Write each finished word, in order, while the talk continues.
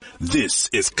This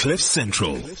is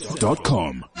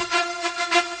CliffCentral.com.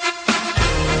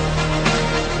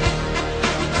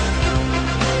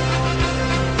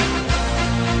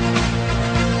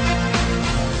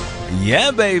 Yeah,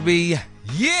 baby.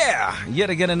 Yeah, yet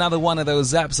again another one of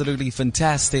those absolutely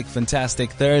fantastic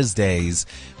Thursdays.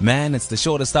 Man, it's the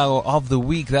shortest hour of the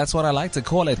week. That's what I like to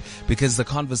call it, because the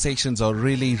conversations are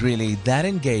really that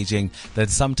engaging that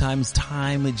sometimes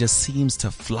time it just seems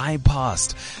to fly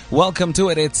past. Welcome to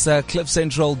it. It's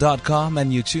CliffCentral.com,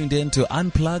 and you tuned in to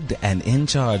Unplugged and In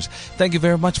Charge. Thank you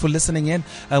very much for listening in,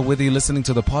 whether you're listening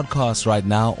to the podcast right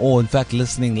now or in fact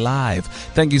listening live.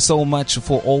 Thank you so much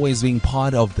for always being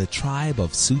part of the tribe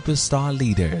of superstar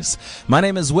leaders. My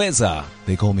name is Weza.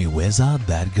 They call me Weza,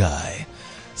 that guy.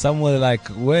 Some were like,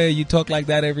 "Where you talk like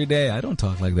that every day?" I don't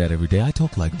talk like that every day. I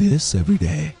talk like this every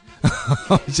day.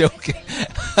 I'm joking.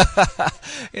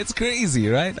 It's crazy,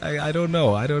 right? I don't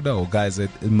know, guys.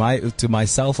 To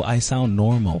myself, I sound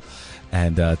normal,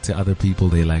 and to other people,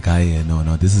 they're like,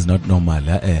 no, this is not normal.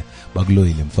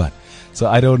 So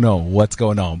I don't know what's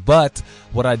going on. But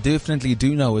what I definitely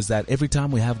do know is that every time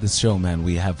we have this show, man,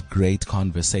 we have great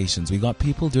conversations. We got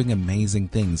people doing amazing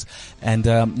things. And,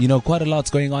 quite a lot's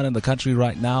going on in the country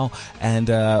right now. And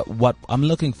what I'm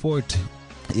looking forward to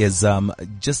is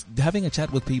just having a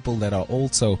chat with people that are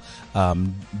also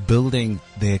building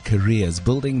their careers,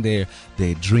 building their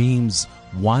dreams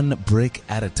one brick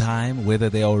at a time, whether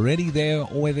they're already there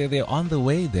or whether they're on the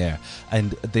way there.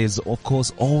 And there's, of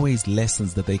course, always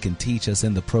lessons that they can teach us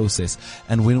in the process.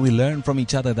 And when we learn from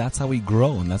each other, that's how we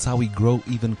grow, and that's how we grow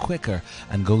even quicker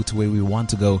and go to where we want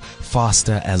to go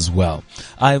faster as well.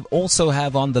 I also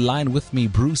have on the line with me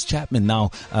Bruce Chapman.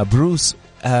 Now, Bruce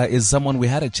is someone we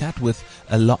had a chat with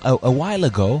a while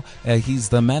ago. He's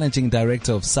the managing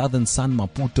director of Southern Sun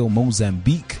Maputo,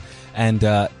 Mozambique. And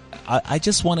I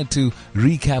just wanted to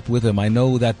recap with him. I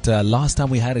know that last time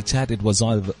we had a chat, it was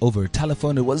over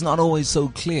telephone. It was not always so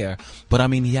clear, but I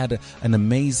mean, he had an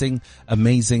amazing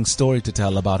story to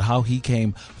tell about how he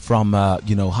came from,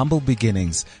 humble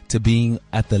beginnings to being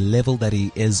at the level that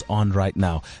he is on right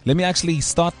now. Let me actually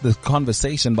start the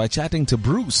conversation by chatting to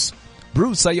Bruce.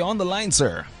 Bruce, are you on the line,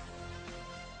 sir?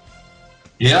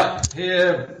 Yeah,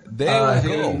 here. There we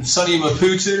here go. in sunny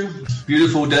Maputo.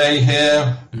 Beautiful day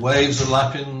here. Waves are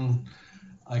lapping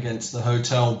against the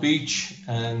hotel beach,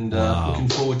 and looking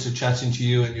forward to chatting to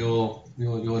you and your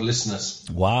listeners.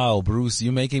 Wow, Bruce,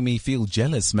 you're making me feel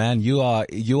jealous, man. You are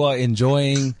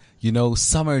enjoying,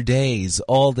 summer days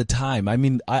all the time. I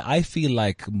mean, I feel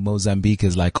like Mozambique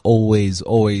is like always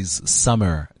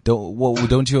summer.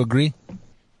 Don't you agree?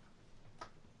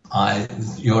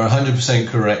 You're 100%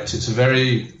 correct. It's a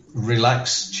very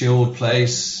relaxed, chilled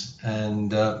place,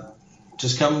 and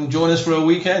just come join us for a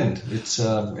weekend. It's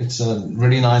a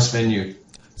really nice venue.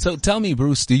 So tell me,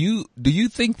 Bruce, do you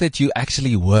think that you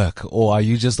actually work, or are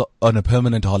you just on a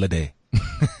permanent holiday?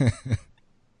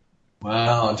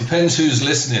 Well, it depends who's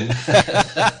listening.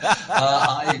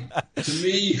 To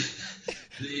me,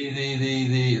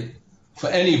 for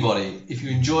anybody, if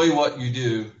you enjoy what you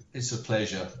do, it's a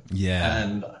pleasure. Yeah.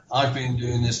 And I've been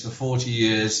doing this for 40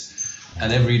 years,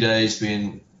 and every day has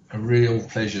been a real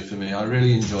pleasure for me. I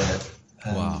really enjoy it.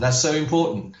 And that's so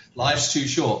important. Life's too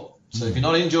short. So if you're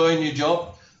not enjoying your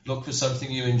job, look for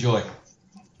something you enjoy.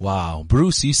 Wow.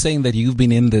 Bruce, you're saying that you've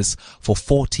been in this for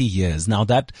 40 years. Now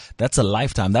that's a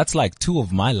lifetime. That's like 2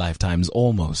 of my lifetimes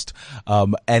almost.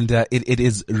 It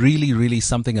is really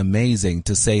something amazing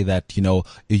to say that,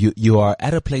 you are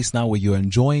at a place now where you're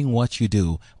enjoying what you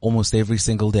do almost every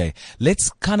single day.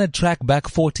 Let's kind of track back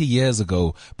 40 years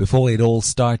ago before it all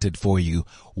started for you.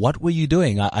 What were you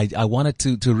doing? I wanted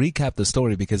to recap the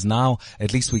story, because now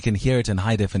at least we can hear it in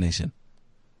high definition.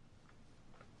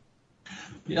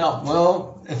 Yeah,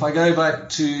 well, if I go back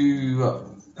to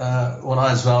when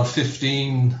I was about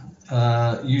 15,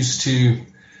 used to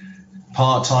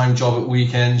part-time job at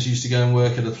weekends, used to go and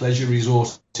work at a pleasure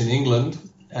resort in England,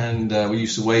 and we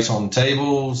used to wait on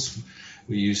tables.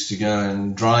 We used to go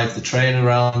and drive the train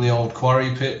around the old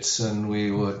quarry pits, and we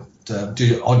would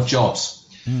do odd jobs.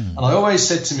 And I always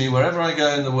said to me, wherever I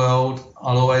go in the world,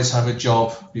 I'll always have a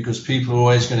job, because people are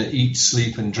always going to eat,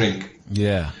 sleep, and drink.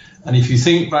 Yeah. And if you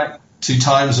think back to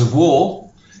times of war,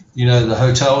 the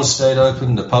hotels stayed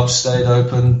open, the pubs stayed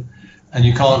open, and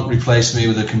you can't replace me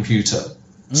with a computer.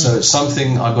 So it's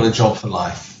something, I've got a job for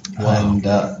life. Wow. And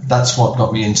that's what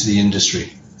got me into the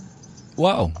industry.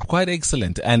 Wow, quite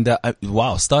excellent. And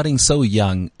starting so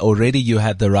young, already you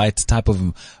had the right type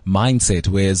of mindset,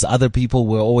 whereas other people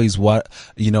were always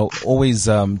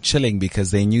chilling because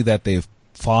they knew that they've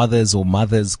fathers or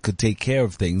mothers could take care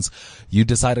of things, you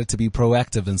decided to be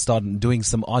proactive and start doing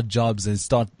some odd jobs and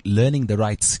start learning the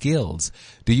right skills.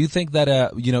 Do you think that,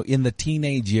 in the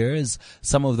teenage years,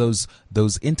 some of those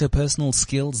interpersonal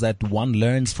skills that one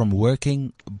learns from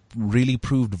working really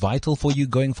proved vital for you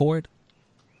going forward?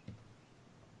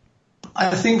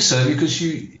 I think so, because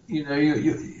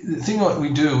the thing what we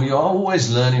do, we are always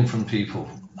learning from people.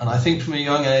 And I think from a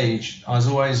young age, I was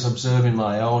always observing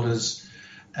my elders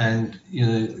and,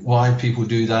 why people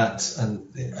do that. And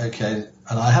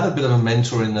I had a bit of a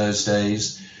mentor in those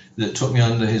days that took me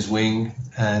under his wing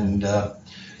and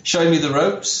showed me the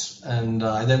ropes. And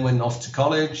I then went off to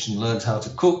college and learned how to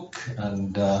cook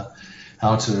and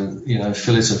how to,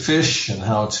 fillet a fish and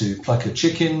how to pluck a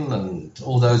chicken and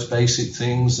all those basic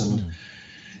things. And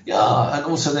and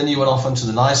also then you went off onto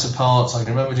the nicer parts. I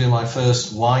can remember doing my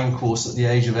first wine course at the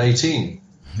age of 18.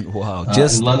 Wow!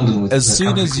 Just in London with as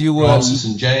soon as you were Francis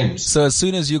and James. So as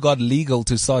soon as you got legal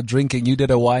to start drinking, you did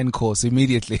a wine course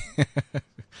immediately.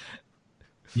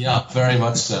 Yeah, very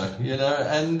much so.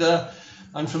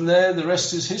 And from there, the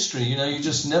rest is history. You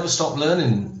just never stop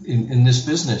learning in this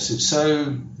business. It's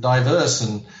so diverse,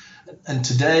 and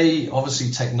today,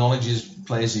 obviously, technology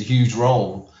plays a huge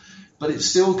role, but it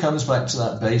still comes back to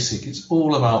that basic. It's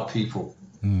all about people.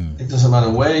 It doesn't matter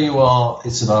where you are.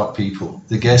 It's about people,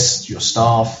 the guests, your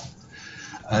staff,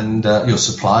 and your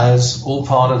suppliers, all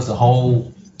part of the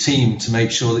whole team to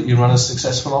make sure that you run a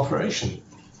successful operation.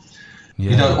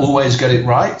 Yeah. You don't always get it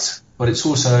right, but it's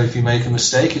also, if you make a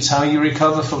mistake, it's how you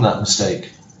recover from that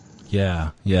mistake.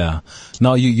 Yeah.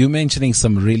 Now, you're mentioning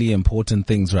some really important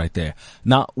things right there.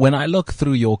 Now, when I look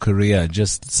through your career,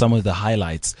 just some of the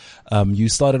highlights, you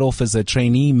started off as a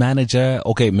trainee manager.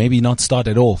 Okay, maybe not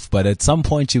started off, but at some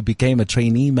point you became a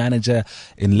trainee manager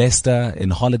in Leicester, in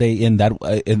Holiday Inn.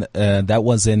 That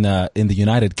was in the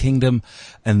United Kingdom.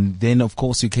 And then, of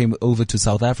course, you came over to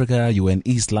South Africa. You were in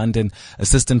East London,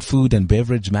 assistant food and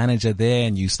beverage manager there,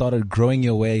 and you started growing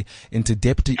your way into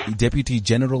deputy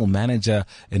general manager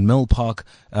in Mill Park,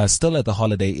 still at the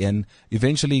Holiday Inn.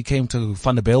 Eventually you came to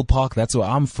Vanderbijl Park. That's where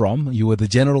I'm from. You were the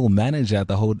general manager at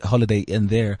the Holiday Inn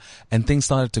there, and things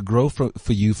started to grow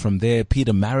for you from there.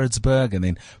 Pietermaritzburg, and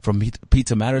then from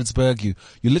Pietermaritzburg, you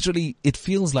literally, it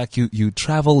feels like you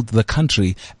traveled the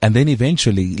country and then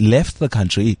eventually left the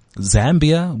country.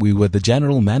 Zambia, we were the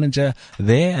general manager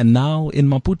there, and now in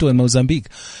Maputo in Mozambique.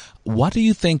 What do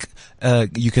you think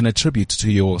you can attribute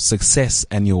to your success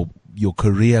and your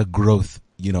career growth,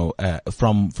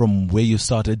 from where you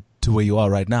started to where you are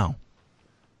right now?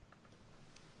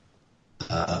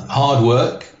 Hard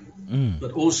work,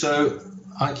 but also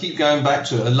I keep going back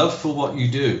to it, a love for what you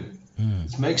do.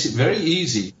 It makes it very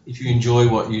easy if you enjoy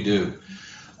what you do.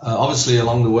 Obviously,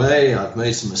 along the way, I've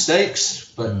made some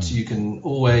mistakes, but you can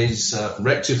always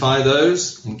rectify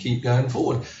those and keep going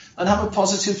forward and have a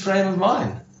positive frame of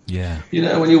mind. Yeah.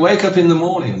 When you wake up in the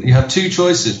morning, you have two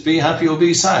choices: be happy or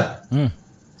be sad.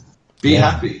 Be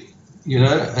happy,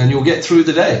 and you'll get through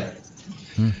the day.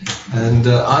 And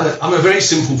I'm a very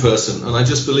simple person, and I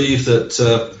just believe that,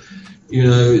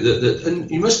 and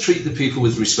you must treat the people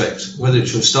with respect, whether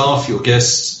it's your staff, your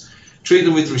guests. Treat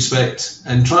them with respect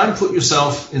and try and put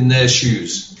yourself in their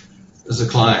shoes as a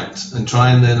client and try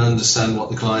and then understand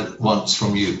what the client wants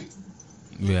from you.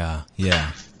 Yeah.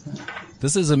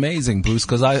 This is amazing, Bruce,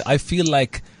 because I feel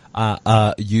like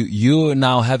you're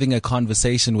now having a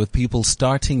conversation with people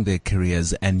starting their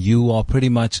careers, and you are pretty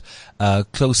much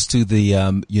close to the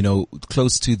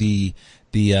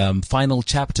final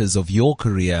chapters of your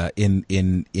career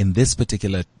in this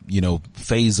particular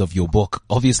phase of your book.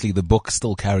 Obviously the book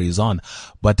still carries on,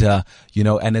 but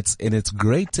and it's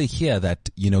great to hear that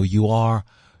you are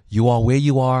where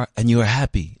you are and you're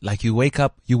happy. Like you woke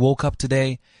up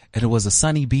today and it was a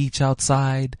sunny beach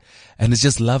outside and it's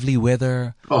just lovely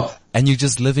weather. And you're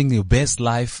just living your best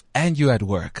life and you're at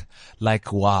work.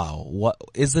 Like, wow,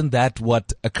 isn't that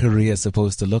what a career is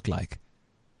supposed to look like?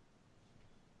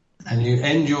 And you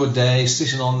end your day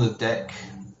sitting on the deck,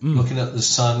 looking at the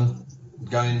sun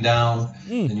going down,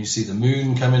 and you see the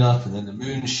moon coming up, and then the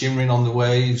moon shimmering on the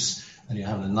waves, and you're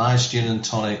having a nice gin and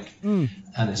tonic, and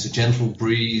it's a gentle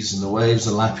breeze, and the waves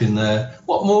are lapping there.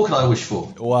 What more can I wish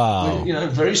for? Wow.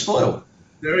 Very spoiled.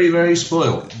 Very, very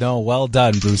spoiled. No, well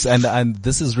done, Bruce. And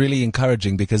this is really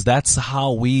encouraging because that's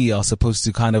how we are supposed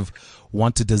to kind of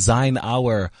want to design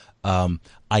our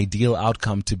ideal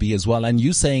outcome to be as well. And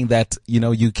you saying that,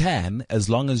 you can, as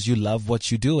long as you love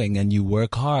what you're doing and you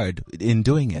work hard in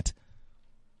doing it.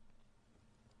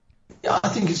 Yeah, I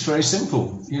think it's very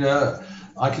simple.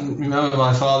 I can remember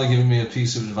my father giving me a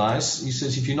piece of advice. He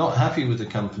says, if you're not happy with the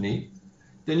company,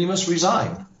 then you must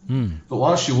resign. But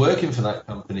whilst you're working for that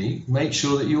company, make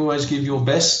sure that you always give your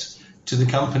best to the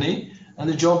company and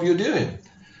the job you're doing.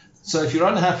 So if you're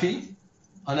unhappy,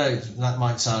 I know that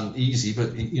might sound easy,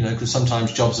 but because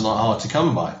sometimes jobs are not hard to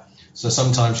come by. So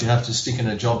sometimes you have to stick in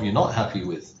a job you're not happy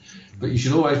with. But you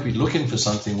should always be looking for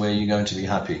something where you're going to be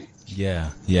happy. Yeah.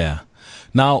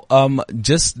 Now,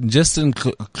 just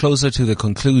closer to the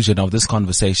conclusion of this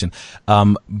conversation,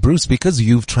 Bruce, because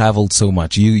you've traveled so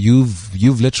much,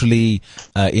 you've literally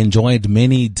enjoyed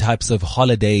many types of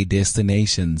holiday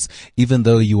destinations, even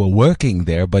though you were working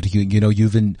there. But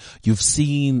you've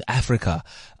seen Africa.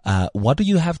 What do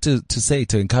you have to say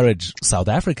to encourage South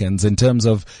Africans in terms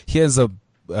of here's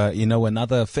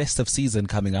another festive season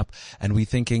coming up, and we're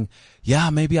thinking,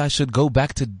 maybe I should go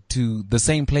back to the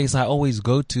same place I always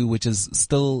go to, which is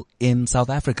still in South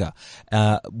Africa.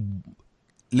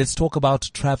 Let's talk about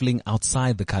traveling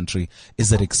outside the country.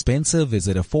 Is it expensive? Is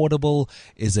it affordable?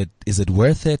 Is it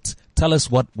worth it? Tell us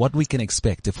what we can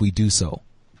expect if we do so.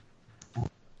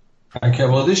 Okay,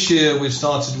 well, this year we've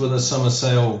started with a summer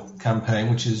sale campaign,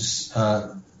 which is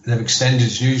they've extended.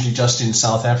 It's usually just in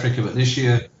South Africa, but this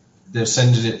year they've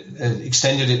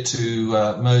extended it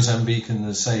to Mozambique and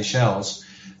the Seychelles,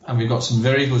 and we've got some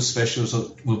very good specials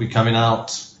that will be coming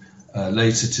out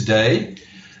later today.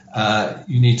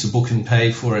 You need to book and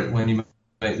pay for it when you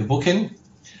make the booking,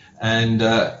 and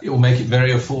it will make it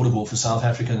very affordable for South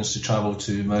Africans to travel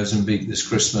to Mozambique this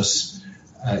Christmas.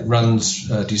 It runs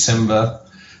December.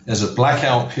 There's a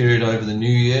blackout period over the New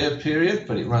Year period,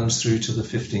 but it runs through to the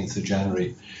 15th of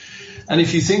January. And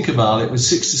if you think about it, with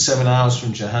 6 to 7 hours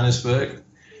from Johannesburg,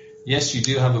 yes, you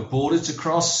do have a border to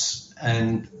cross,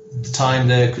 and the time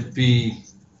there could be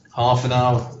half an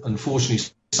hour. Unfortunately,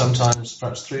 sometimes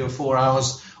perhaps 3 or 4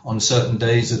 hours on certain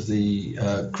days of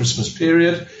the Christmas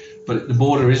period, but the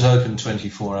border is open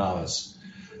 24 hours.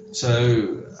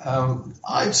 So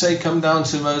I'd say come down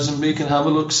to Mozambique and have a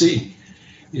look-see.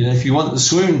 If you want the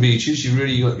swoon beaches, you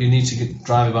need to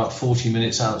drive about 40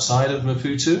 minutes outside of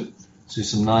Maputo. So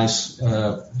some nice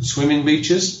swimming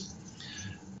beaches,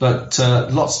 but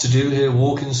lots to do here.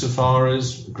 Walking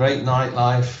safaris, great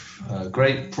nightlife,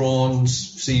 great prawns,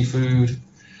 seafood,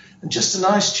 and just a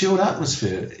nice chilled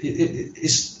atmosphere.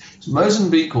 It's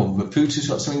Mozambique or Maputo's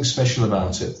got something special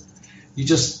about it. You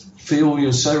just feel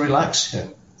you're so relaxed here.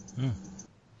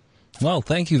 Well,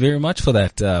 thank you very much for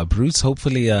that, Bruce.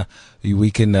 Hopefully, we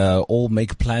can all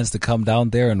make plans to come down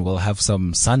there, and we'll have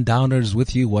some sundowners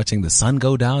with you, watching the sun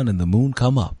go down and the moon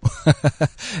come up.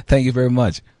 Thank you very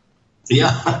much.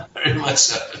 Yeah, very much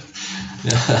so.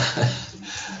 Yeah.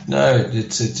 No,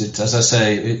 it's as I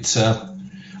say,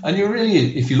 and you're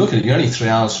really, if you look at it, you're only 3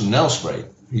 hours from Nelspruit.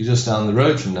 You're just down the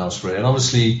road from Nelspruit, and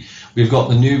obviously we've got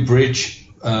the new bridge,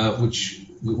 which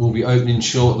will be opening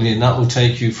shortly, and that will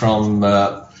take you from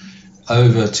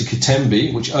over to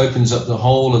Kitembe, which opens up the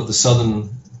whole of the southern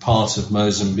part of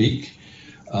Mozambique.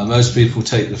 Most people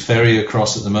take the ferry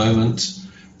across at the moment.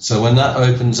 So when that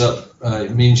opens up,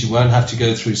 it means you won't have to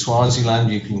go through Swaziland.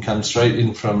 You can come straight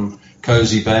in from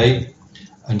Cozy Bay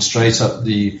and straight up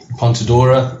the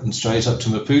Pontedora and straight up to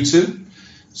Maputo.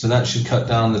 So that should cut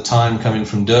down the time coming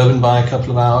from Durban by a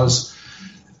couple of hours.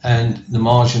 And the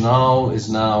Marginal is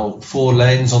now 4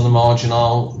 lanes on the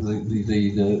Marginal.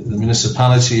 The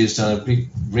municipality has done a big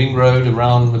ring road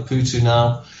around Maputo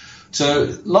now.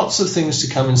 So lots of things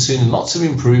to come and see, and lots of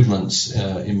improvements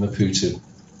in Maputo.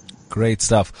 Great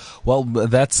stuff. Well,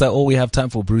 that's all we have time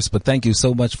for, Bruce, but thank you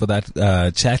so much for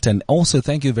that chat, and also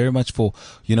thank you very much for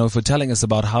telling us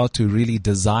about how to really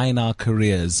design our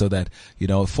careers so that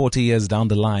 40 years down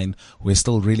the line we're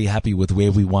still really happy with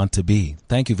where we want to be.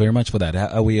 Thank you very much for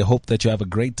that. We hope that you have a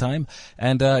great time,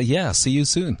 and see you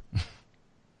soon.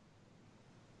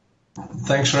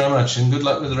 Thanks very much, and good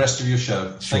luck with the rest of your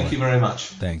show. Sure. Thank you very much.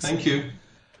 Thanks. Thank you.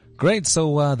 Great.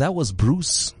 So that was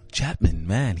Bruce Chapman.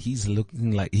 Man, he's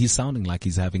sounding like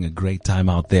he's having a great time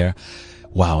out there.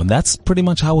 Wow. And that's pretty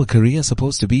much how a career is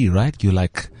supposed to be, right? You're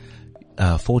like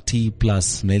 40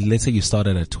 plus, maybe, let's say you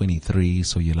started at 23,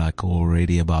 so you're like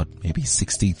already about maybe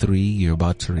 63, you're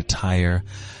about to retire,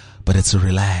 but it's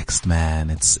relaxed, man.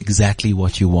 It's exactly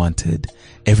what you wanted.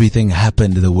 Everything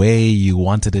happened the way you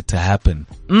wanted it to happen.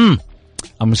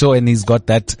 I'm sure, and he's got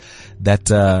that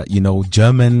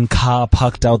German car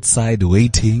parked outside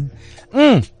waiting.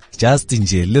 Just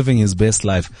enjoy living his best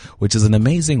life, which is an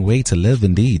amazing way to live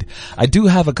indeed. I do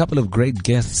have a couple of great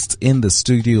guests in the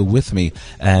studio with me,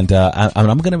 and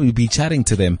I'm going to be chatting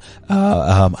to them.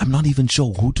 I'm not even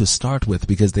sure who to start with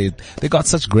because they got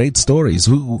such great stories.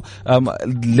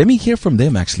 Let me hear from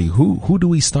them actually. Who do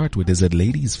we start with? Is it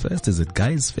ladies first? Is it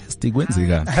guys first?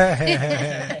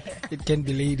 It can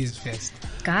be ladies first.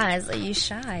 Guys, are you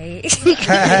shy?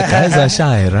 Guys are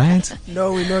shy, right?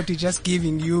 No, we're not. We're just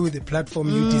giving you the platform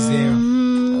you deserve.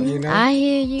 You know? I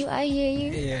hear you.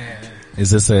 Yeah.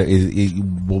 Is this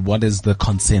what is the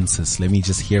consensus? Let me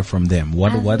just hear from them.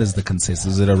 What is the consensus?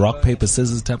 Is it a rock, paper,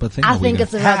 scissors type of thing? I think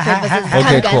it's a rock, paper, scissors.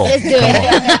 Okay, Come, cool. guys, let's do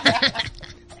it.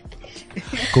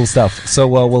 Cool stuff. So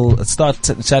we'll start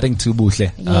chatting to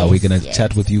Buhle. We're going to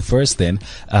chat with you first then.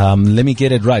 Let me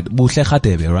get it right. Buhle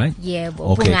Khatebe, right? Yeah,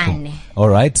 okay, cool. All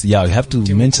right. Yeah, you have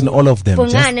to mention all of them.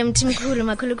 Yes,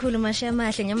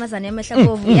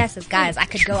 guys, I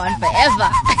could go on forever.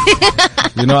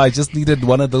 You know, I just needed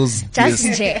one of those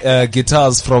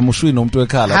guitars from Mushui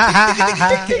Nomtuekala.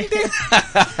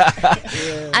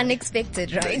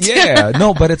 Unexpected, right? Yeah,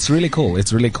 no, but it's really cool.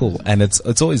 It's really cool. And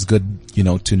it's always good, you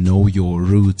know, to know your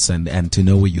roots and to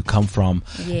know where you come from.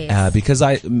 Yes. Because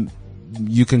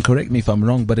you can correct me if I'm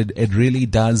wrong, but it really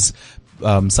does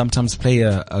sometimes play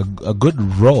a good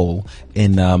role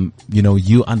in, you know,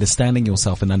 you understanding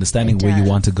yourself and understanding where you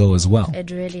want to go as well.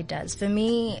 It really does. For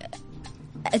me,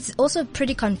 it's also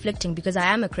pretty conflicting because I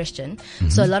am a Christian.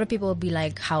 So a lot of people will be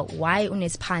like, why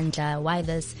unes pandla? Why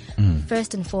this?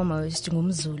 First and foremost,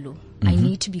 Zulu. I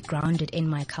need to be grounded in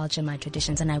my culture, my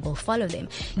traditions, and I will follow them.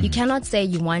 You cannot say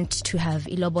you want to have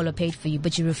ilobolo paid for you,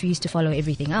 but you refuse to follow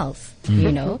everything else,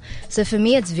 you know? So for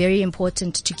me, it's very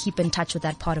important to keep in touch with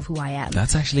that part of who I am.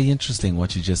 That's actually interesting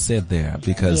what you just said there,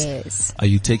 because are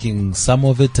you taking some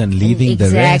of it and leaving the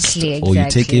rest, or you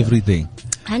take everything?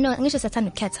 I know, English is a ton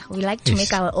of cats. We like to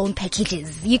make our own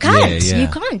packages. You can't. You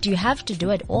can't. You have to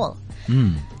do it all.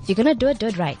 If you're gonna do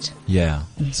it right. Yeah.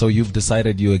 So you've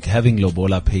decided you're having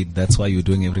lobola paid. That's why you're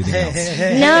doing everything else.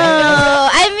 No,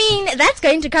 I mean that's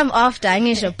going to come after,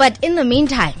 Anisha. But in the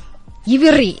meantime,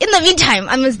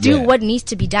 I must do what needs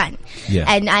to be done. Yeah.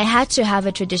 And I had to have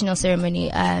a traditional ceremony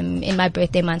in my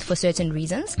birthday month for certain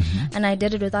reasons, and I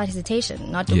did it without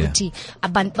hesitation. Not uti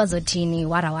abantbazotini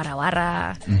wara wara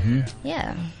wara.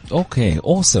 Yeah. Okay,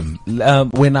 awesome.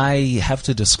 When I have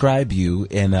to describe you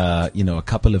in a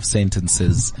couple of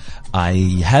sentences,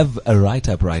 I have a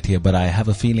write-up right here, but I have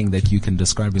a feeling that you can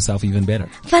describe yourself even better.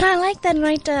 But I like that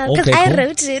write-up because I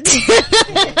wrote it.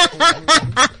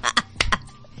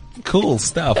 Cool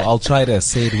stuff. I'll try to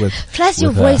say it with. Plus,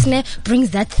 your voice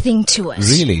brings that thing to us.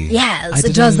 Really? Yes,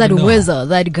 it does that whizzer,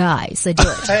 that guy. So do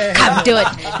it. Come, do it.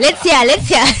 Let's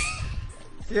hear.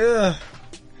 Yeah.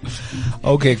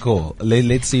 Okay, cool.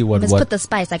 Let's see what. Let's put the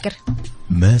spice.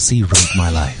 Mercy wrote my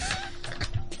life.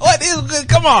 What is good?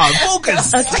 Come on,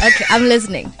 focus. Okay, I'm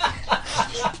listening.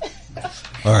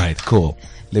 All right, cool.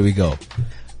 There we go.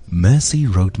 Mercy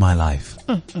wrote my life.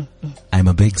 I'm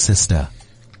a big sister,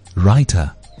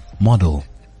 writer, model,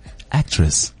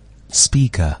 actress,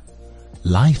 speaker,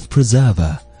 life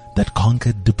preserver that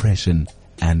conquered depression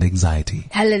and anxiety.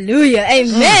 Hallelujah.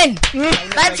 Amen.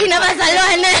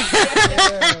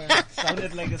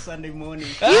 Sounded like a Sunday morning.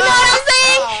 You know what I'm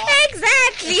saying?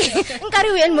 Exactly.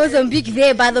 We're in Mozambique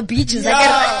there by the beaches.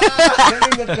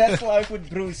 Living the best life with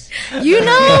Bruce. You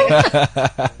know?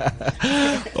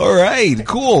 All right,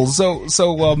 cool. So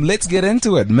let's get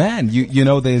into it, man. You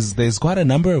know, there's quite a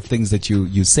number of things that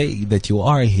you say that you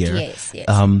are here. Yes.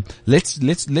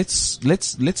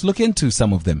 Let's look into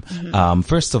some of them.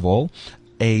 First of all,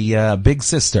 a big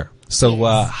sister. So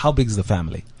how big is the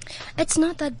family? It's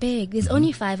not that big. There's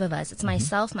only 5 of us. It's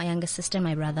myself, my younger sister,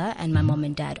 my brother, and my mom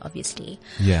and dad, obviously.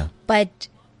 Yeah. But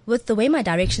with the way my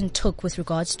direction took with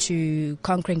regards to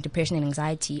conquering depression and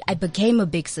anxiety, I became a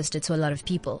big sister to a lot of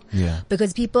people. Yeah.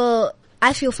 Because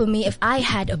I feel for me, if I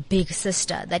had a big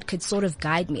sister that could sort of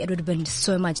guide me, it would have been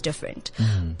so much different.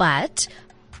 But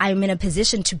I'm in a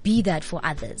position to be that for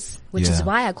others, which is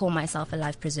why I call myself a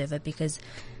life preserver, because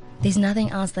there's nothing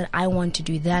else that I want to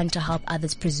do than to help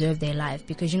others preserve their life,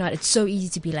 because, you know, it's so easy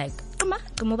to be like,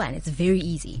 it's very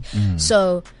easy.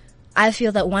 So I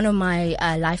feel that one of my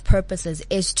life purposes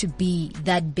is to be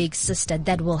that big sister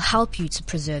that will help you to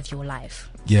preserve your life.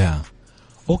 Yeah.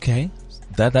 Okay.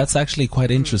 That's actually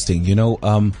quite interesting. You know,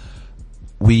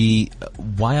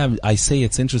 why I say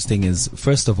it's interesting is,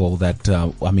 first of all, that,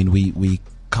 we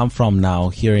come from now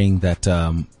hearing that,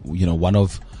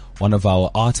 one of our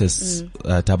artists,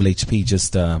 WHP,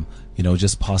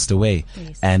 just passed away.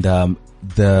 Yes. And,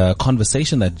 the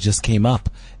conversation that just came up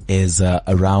is,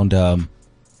 around,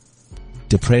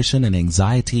 depression and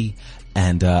anxiety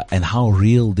and how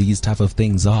real these type of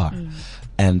things are.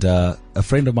 And, a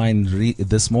friend of mine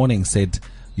this morning said,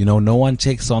 you know, no one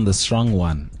checks on the strong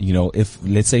one. You know, if,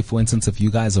 let's say, for instance, if you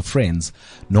guys are friends,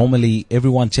 normally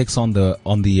everyone checks on the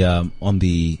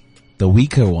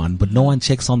weaker one, but no one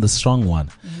checks on the strong one.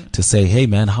 to say, hey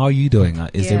man, how are you doing?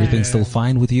 Is everything still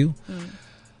fine with you?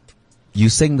 You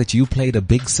saying that you played a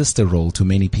big sister role to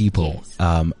many people.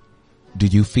 Yes.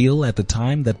 Did you feel at the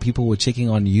time that people were checking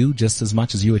on you just as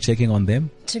much as you were checking on them?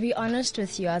 To be honest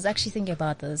with you, I was actually thinking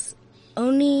about this.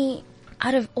 Only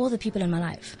out of all the people in my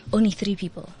life, only 3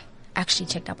 people actually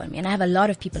checked up on me. And I have a lot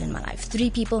of people in my life. 3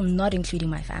 people, not including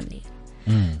my family.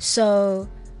 So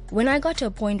when I got to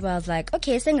a point where I was like,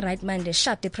 okay, saying right man, the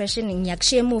shut depression in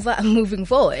I'm moving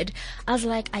forward. I was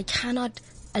like, I cannot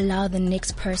allow the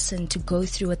next person to go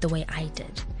through it the way I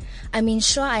did. I mean,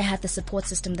 sure, I had the support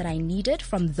system that I needed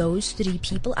from those 3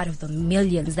 people out of the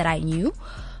millions that I knew,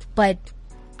 but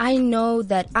I know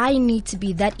that I need to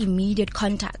be that immediate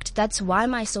contact. That's why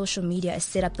my social media is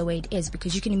set up the way it is,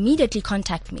 because you can immediately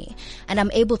contact me and I'm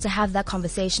able to have that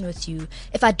conversation with you.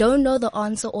 If I don't know the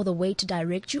answer or the way to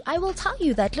direct you, I will tell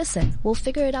you that, listen, we'll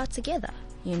figure it out together.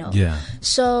 You know? Yeah.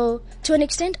 So to an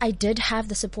extent, I did have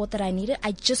the support that I needed.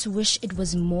 I just wish it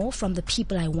was more from the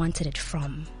people I wanted it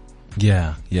from.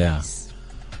 Yeah.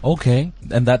 Okay.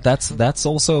 And that's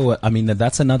also, I mean,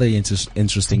 that's another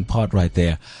interesting part right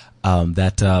there.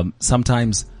 That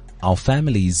sometimes our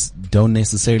families don't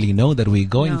necessarily know that we're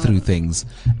going through things,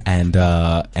 and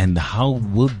how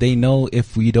would they know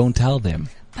if we don't tell them?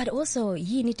 But also,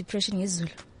 you need depression is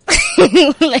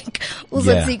like, what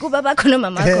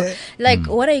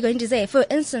are you going to say? For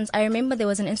instance, I remember there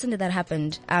was an incident that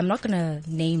happened. I'm not gonna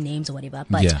name names or whatever,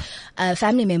 but a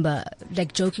family member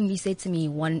like jokingly said to me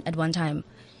at one time,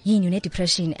 you need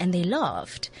depression, and they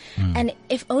laughed. And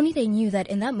if only they knew that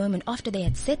in that moment after they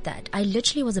had said that, I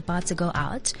literally was about to go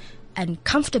out and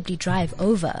comfortably drive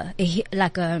over,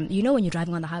 like, you know, when you're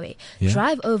driving on the highway,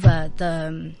 drive over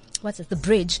the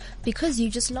bridge, because you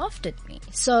just laughed at me.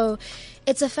 So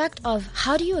it's a fact of,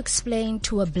 how do you explain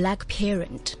to a black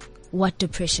parent what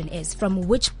depression is? From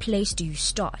which place do you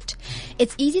start?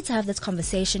 It's easy to have this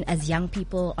conversation as young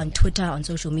people on Twitter, on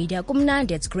social media.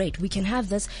 Kumnandi, it's great. We can have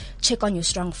this, check on your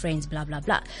strong friends, blah, blah,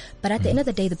 blah. But at the end of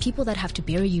the day, the people that have to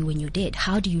bury you when you're dead,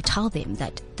 how do you tell them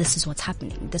that this is what's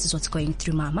happening? This is what's going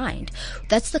through my mind.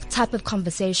 That's the type of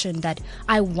conversation that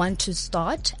I want to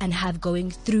start and have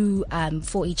going through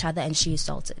for each other and She Is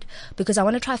Salted. Because I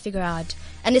want to try to figure out,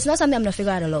 and it's not something I'm going to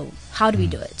figure out alone. How do we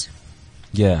do it?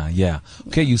 Yeah.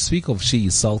 Okay, you speak of She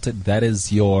Is Salted. That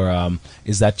is your,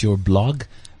 is that your blog?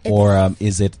 Or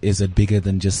is it bigger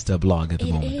than just a blog at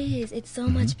the moment? It is. It's so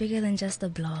much bigger than just a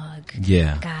blog.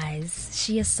 Yeah. Guys,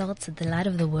 She Is Salted, the light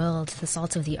of the world, the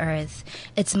salt of the earth.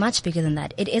 It's much bigger than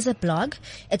that. It is a blog.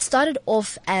 It started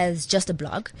off as just a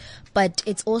blog, but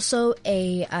it's also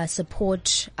a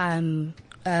support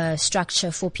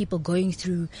structure for people going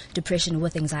through depression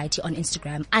with anxiety on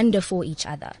Instagram and for each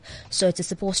other. So it's a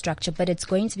support structure, but it's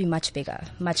going to be much bigger,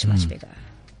 much bigger.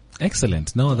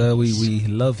 Excellent. No, we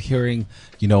love hearing,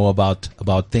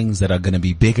 about things that are going to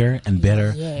be bigger and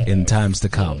better in times to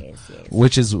come,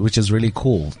 which is really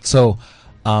cool. So,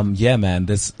 man,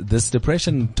 this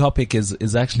depression topic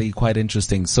is actually quite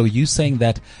interesting. So you saying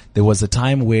that there was a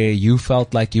time where you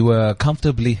felt like you were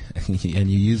comfortably, and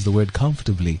you use the word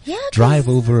comfortably, drive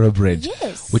over a bridge,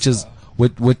 which is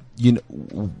what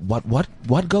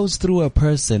goes through a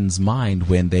person's mind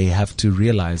when they have to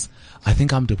realize, I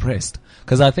think I'm depressed.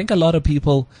 Because I think a lot of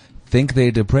people think they're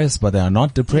depressed, but they are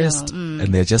not depressed,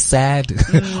 and they're just sad,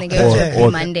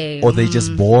 or they're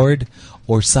just bored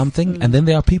or something. And then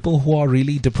there are people who are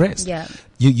really depressed. Yeah.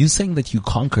 You saying that you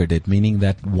conquered it, meaning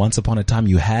that once upon a time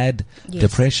you had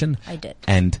depression. I did.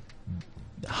 And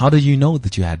how do you know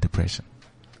that you had depression?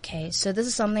 Okay, so this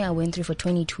is something I went through for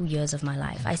 22 years of my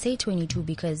life. I say 22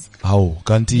 because... Oh,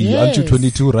 Kanti, aren't you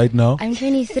 22 right now? I'm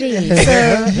 23.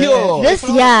 So this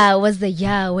year was the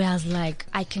year where I was like,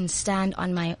 I can stand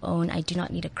on my own. I do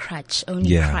not need a crutch.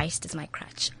 Only Christ is my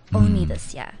crutch. Only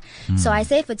this year. So I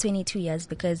say for 22 years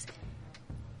because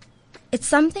it's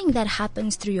something that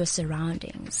happens through your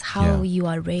surroundings, how you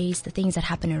are raised, the things that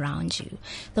happen around you.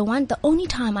 The only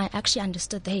time I actually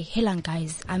understood, hey, Helan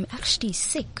guys, I'm actually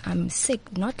sick. I'm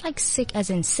sick, not like sick as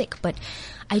in sick, but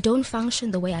I don't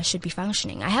function the way I should be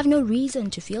functioning. I have no reason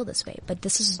to feel this way, but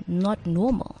this is not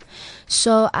normal.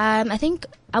 So, I think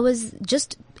I was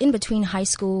just in between high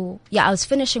school. Yeah, I was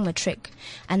finishing matric,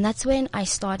 and that's when I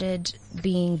started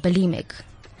being bulimic.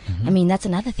 I mean, that's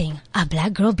another thing. A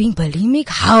black girl being bulimic?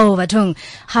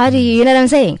 How do you know what I'm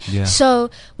saying? Yeah. So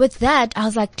with that, I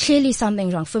was like, clearly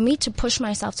something's wrong. For me to push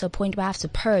myself to a point where I have to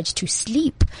purge, to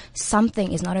sleep,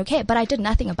 something is not okay. But I did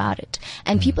nothing about it.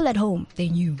 And people at home, they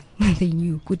knew. They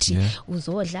knew. Kuti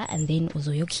uzodla and then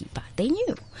uzoyokhipha. They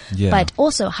knew. Yeah. But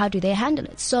also, how do they handle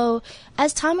it? So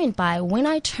as time went by, when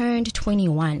I turned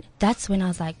 21, that's when I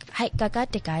was like, hi,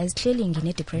 kakate guys, clearly in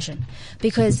depression.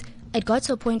 Because it got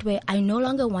to a point where I no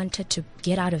longer wanted to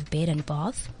get out of bed and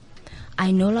bath.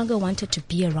 I no longer wanted to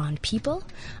be around people.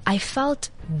 I felt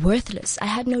worthless. I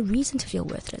had no reason to feel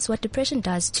worthless. What depression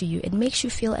does to you, it makes you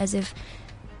feel as if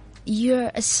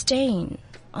you're a stain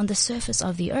on the surface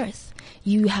of the earth.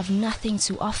 You have nothing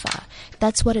to offer.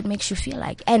 That's what it makes you feel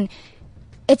like. And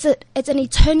it's an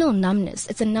eternal numbness.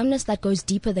 It's a numbness that goes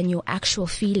deeper than your actual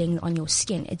feeling on your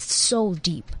skin. It's so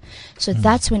deep. So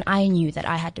that's when I knew that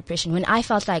I had depression. When I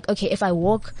felt like, okay, if I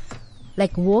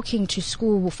walking to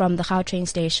school from the Gautrain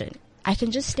station, I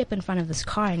can just step in front of this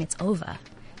car and it's over.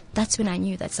 That's when I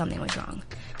knew that something was wrong.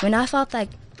 When I felt like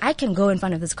I can go in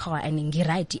front of this car and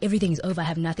everything's over, I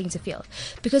have nothing to feel.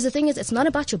 Because the thing is, it's not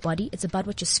about your body, it's about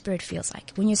what your spirit feels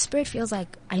like. When your spirit feels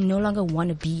like, I no longer want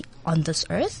to be on this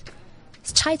earth,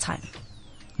 it's chai time.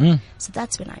 So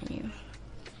that's when I knew.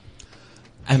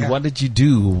 And what did you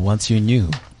do once you knew?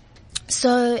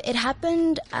 So it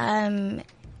happened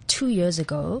 2 years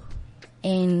ago,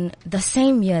 in the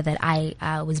same year that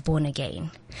I was born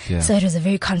again. Yeah. So it was a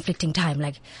very conflicting time.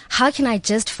 Like, how can I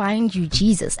just find you,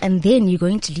 Jesus, and then you're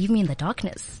going to leave me in the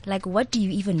darkness? Like, what do you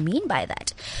even mean by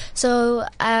that? So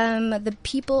the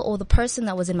people or the person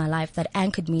that was in my life that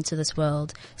anchored me to this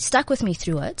world stuck with me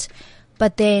through it.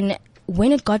 But then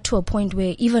when it got to a point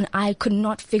where even I could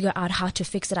not figure out how to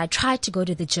fix it, I tried to go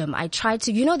to the gym. I tried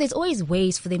to, there's always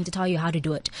ways for them to tell you how to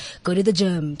do it. Go to the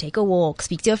gym, take a walk,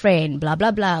 speak to your friend, blah,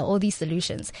 blah, blah, all these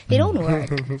solutions. They don't work.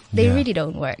 They really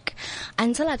don't work.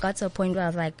 Until I got to a point where I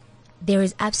was like, there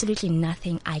is absolutely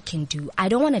nothing I can do. I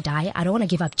don't want to die. I don't want to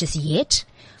give up just yet,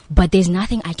 but there's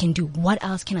nothing I can do. What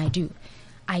else can I do?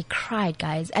 I cried,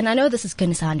 guys. And I know this is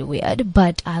going to sound weird,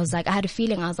 but I was like, I had a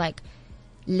feeling. I was like,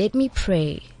 let me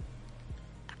pray.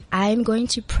 I'm going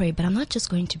to pray, but I'm not just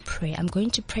going to pray. I'm going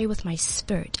to pray with my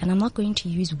spirit, and I'm not going to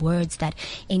use words that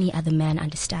any other man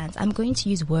understands. I'm going to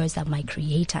use words that my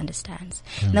Creator understands.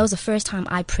 And that was the first time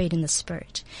I prayed in the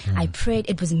spirit. I prayed.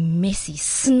 It was messy,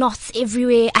 snots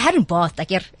everywhere. I hadn't bathed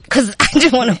because I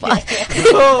didn't want to bath.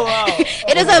 Oh, wow.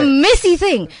 It is a messy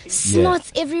thing.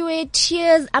 Snots everywhere,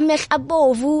 tears. I'm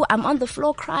on the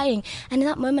floor crying. And in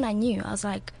that moment I knew. I was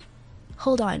like,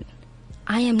 hold on.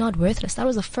 I am not worthless. That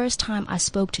was the first time I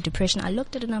spoke to depression. I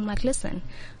looked at it and I'm like, listen,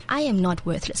 I am not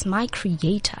worthless. My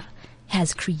Creator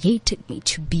has created me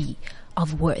to be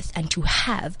of worth and to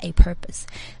have a purpose.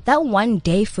 That one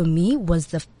day for me was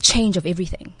the change of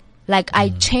everything. Like, I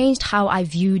changed how I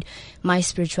viewed my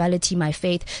spirituality, my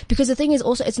faith. Because the thing is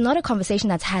also, it's not a conversation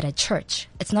that's had at church.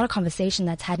 It's not a conversation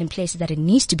that's had in places that it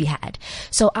needs to be had.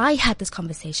 So I had this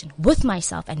conversation with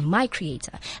myself and my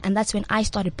Creator. And that's when I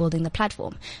started building the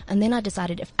platform. And then I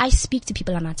decided, if I speak to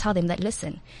people and I tell them that,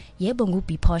 listen, yeah, Bongo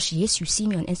be posh. Yes, you see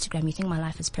me on Instagram. You think my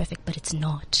life is perfect, but it's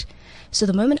not. So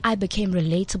the moment I became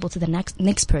relatable to the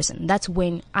next person, that's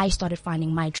when I started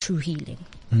finding my true healing.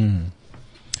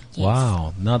 Yes.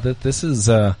 Wow! Now that this is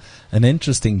an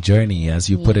interesting journey, as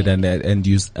you put it, and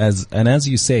as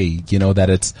you say, that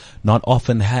it's not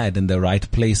often had in the right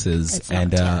places,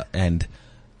 and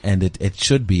it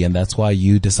should be, and that's why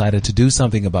you decided to do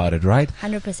something about it, right?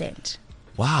 100%.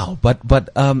 Wow! But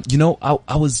I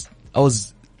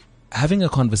was having a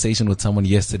conversation with someone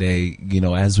yesterday,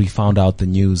 as we found out the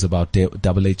news about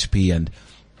Double HP, and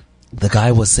the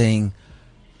guy was saying,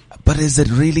 "But is it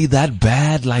really that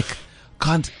bad?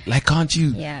 Can't you?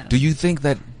 Yeah. Do you think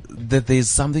that there's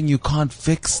something you can't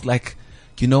fix?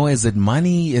 Is it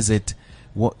money? Is it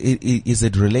what? Is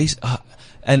it relation?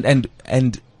 And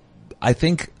I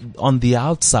think on the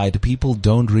outside, people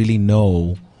don't really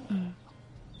know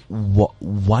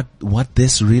what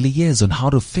this really is and how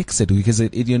to fix it, because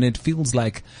it feels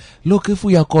like, look, if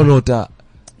we are kolota.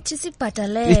 You know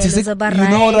what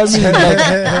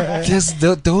I mean? Just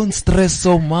don't stress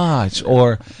so much,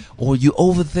 or you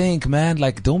overthink, man.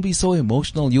 Don't be so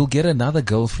emotional. You'll get another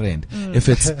girlfriend. If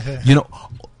it's,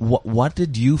 what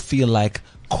did you feel like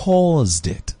caused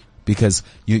it? Because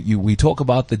we talk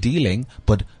about the dealing,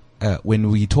 but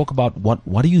when we talk about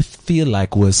what do you feel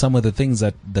like were some of the things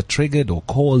that triggered or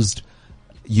caused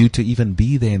you to even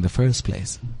be there in the first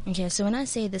place? Okay, so when I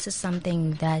say this is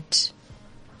something that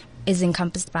is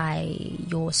encompassed by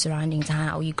your surroundings,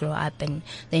 how you grow up and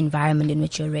the environment in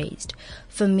which you're raised.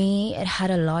 For me, it had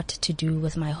a lot to do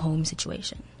with my home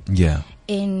situation. Yeah.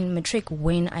 In matric,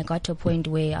 when I got to a point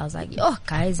where I was like, oh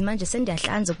guys, man, just send their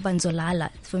plans of banzolala.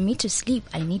 For me to sleep,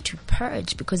 I need to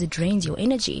purge because it drains your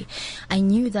energy. I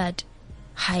knew that,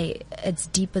 hi, it's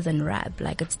deeper than rap.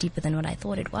 Like, it's deeper than what I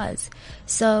thought it was.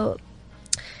 So,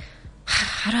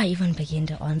 how do I even begin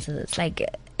to answer this? Like,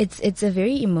 it's a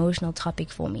very emotional topic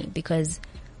for me because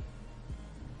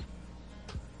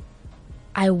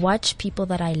I watch people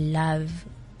that I love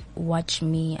watch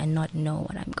me and not know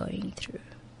what I'm going through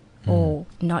or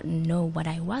not know what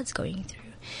I was going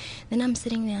through. Then I'm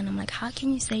sitting there and I'm like, how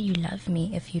can you say you love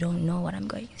me if you don't know what I'm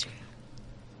going through?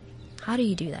 How do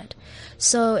you do that?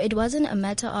 So it wasn't a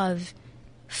matter of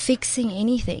fixing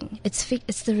anything. It's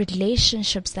the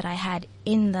relationships that I had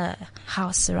in the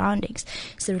house surroundings.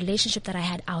 It's the relationship that I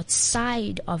had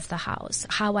outside of the house,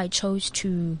 how I chose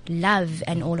to love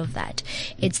and all of that.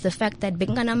 It's the fact that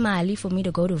bengana mali for me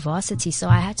to go to varsity, so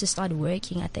I had to start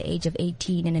working at the age of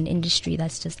 18 in an industry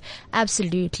that's just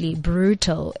absolutely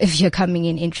brutal if you're coming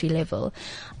in entry level.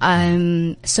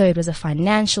 So it was a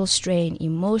financial strain,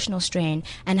 emotional strain,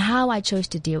 and how I chose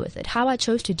to deal with it. How I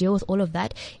chose to deal with all of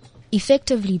that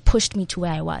effectively pushed me to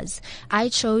where I was. I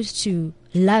chose to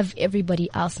love everybody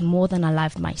else more than I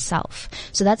loved myself.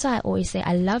 So that's why I always say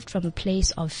I loved from a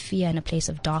place of fear and a place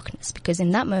of darkness, because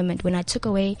in that moment when I took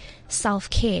away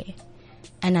self-care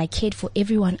and I cared for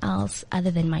everyone else other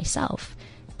than myself,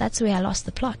 that's where I lost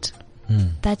the plot.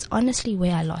 That's honestly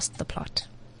where I lost the plot.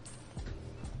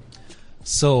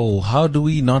 So how do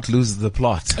we not lose the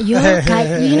plot? You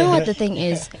know what the thing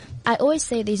is? I always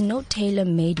say there's no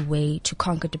tailor-made way to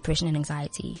conquer depression and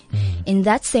anxiety. In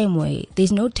that same way,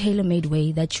 there's no tailor-made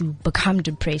way that you become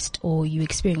depressed or you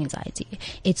experience anxiety.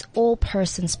 It's all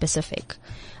person-specific.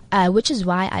 Which is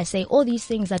why I say all these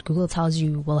things that Google tells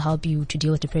you will help you to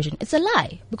deal with depression. It's a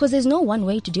lie, because there's no one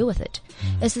way to deal with it.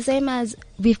 It's the same as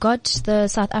we've got the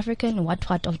South African what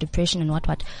of depression and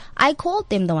what. I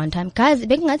called them the one time, guys,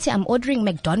 I'm ordering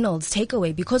McDonald's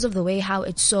takeaway because of the way how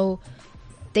it's so,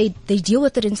 they deal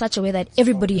with it in such a way that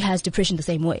everybody has depression the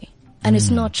same way. And it's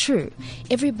not true.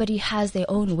 Everybody has their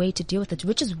own way to deal with it,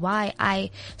 which is why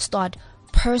I start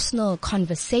personal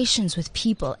conversations with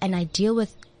people and I deal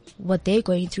with what they're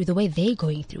going through the way they're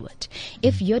going through it.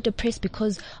 If you're depressed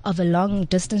because of a long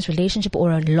distance relationship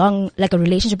or a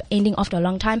relationship ending after a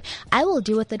long time, I will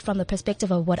deal with it from the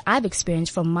perspective of what I've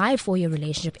experienced from my 4-year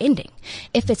relationship ending.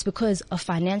 If it's because of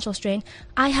financial strain,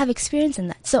 I have experience in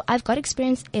that. So I've got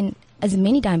experience in as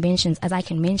many dimensions as I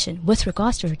can mention with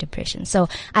regards to depression. So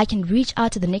I can reach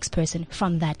out to the next person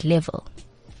from that level.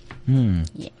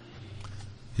 Yeah.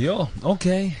 Yo,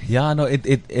 okay. Yeah, no, it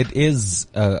is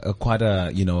quite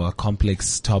a, a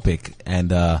complex topic,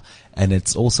 and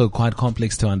it's also quite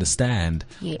complex to understand.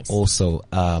 Yes. Also,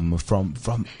 from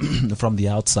from the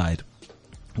outside,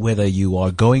 whether you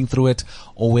are going through it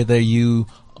or whether you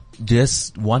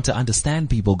just want to understand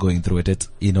people going through it.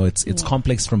 It's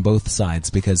complex from both sides,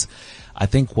 because I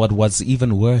think what was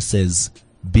even worse is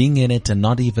being in it and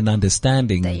not even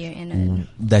understanding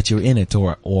that you're in it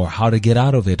or how to get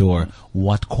out of it or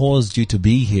what caused you to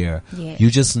be here. Yeah.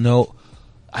 You just know,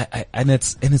 and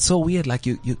it's so weird. Like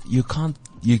you can't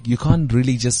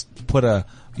really just put a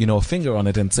finger on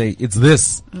it and say it's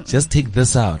this. Just take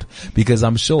this out, because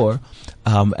I'm sure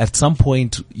at some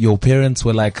point your parents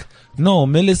were like, no,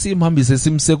 there's this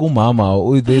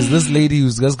lady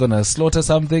who's just gonna slaughter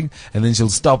something and then she'll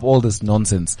stop all this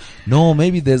nonsense. No,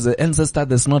 maybe there's an ancestor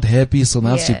that's not happy, so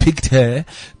now she picked her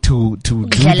to do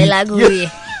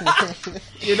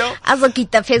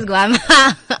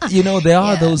there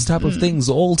are those type of things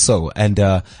also, and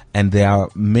there are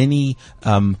many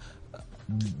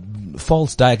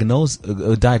false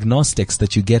diagnostics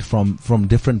that you get from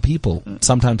different people.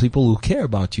 Sometimes people who care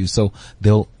about you, so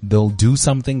they'll do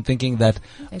something thinking that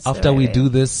after we do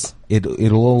this,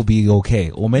 it'll all be okay.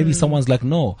 Or maybe someone's like,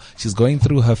 no, she's going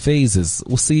through her phases.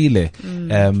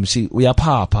 We are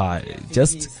papa.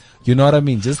 Just, you know what I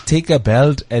mean? Just take a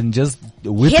belt and just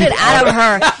whip it out of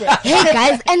her. Hey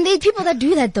guys, and there's people that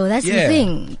do that though. That's the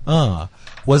thing.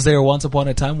 Was there once upon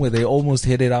a time where they almost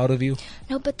hit it out of you?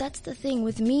 No, but that's the thing.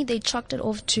 With me, they chalked it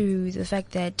off to the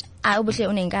fact that I obviously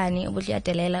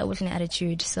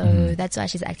attitude, so that's why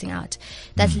she's acting out.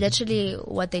 That's literally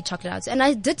what they chalked it out to. And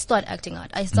I did start acting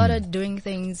out. I started doing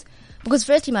things, because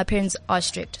firstly my parents are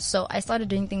strict, so I started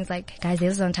doing things like, guys,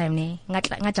 there's one time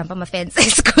nga jump on my fence at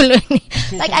school.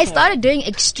 Like, I started doing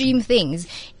extreme things,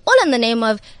 all in the name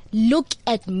of, look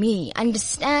at me,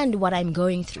 understand what I'm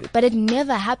going through. But it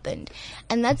never happened.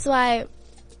 And that's why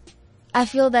I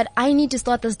feel that I need to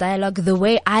start this dialogue the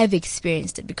way I've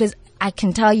experienced it, because I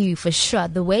can tell you for sure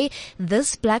the way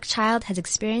this black child has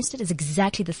experienced it is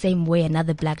exactly the same way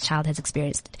another black child has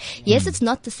experienced it. Yes, it's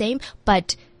not the same,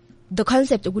 but the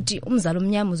concept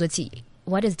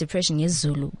what is depression? Yes,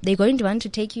 Zulu. They're going to want to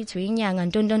take you to Inyang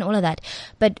and Dundun, all of that.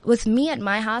 But with me at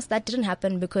my house, that didn't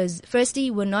happen because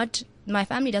firstly, my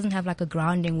family doesn't have like a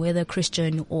grounding, whether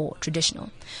Christian or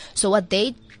traditional. So what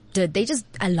they did, they just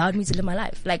allowed me to live my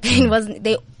life. Like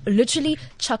they literally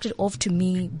chucked it off to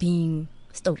me being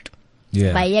stoked.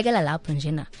 Yeah.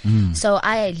 So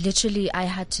I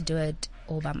had to do it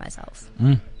all by myself.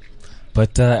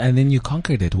 But and then you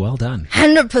conquered it. Well done.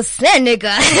 100%,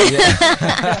 nigga.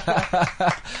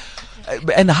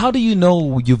 And how do you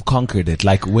know you've conquered it?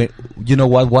 Like,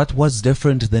 what was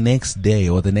different the next day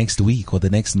or the next week or the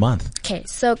next month? Okay,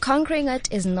 so conquering it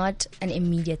is not an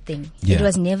immediate thing. Yeah. It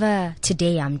was never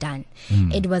today I'm done.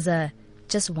 It was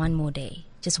just one more day.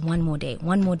 Just one more day,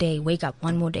 wake up,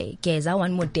 one more day, geza,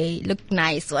 one more day, look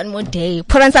nice, one more day,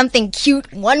 put on something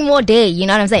cute, one more day, you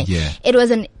know what I'm saying? Yeah. It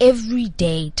was an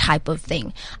everyday type of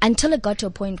thing until it got to a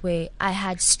point where I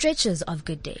had stretches of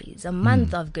good days, a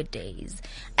month of good days,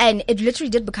 and it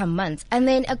literally did become months. And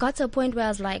then it got to a point where I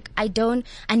was like, I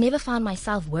never found my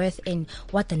self-worth in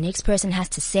what the next person has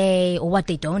to say or what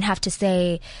they don't have to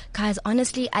say. Guys,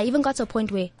 honestly, I even got to a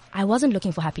point where I wasn't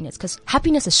looking for happiness, because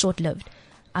happiness is short-lived.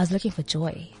 I was looking for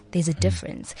joy. There's a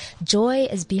difference. Joy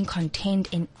is being contained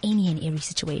in any and every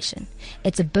situation.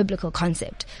 It's a biblical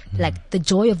concept. Like, the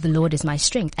joy of the Lord is my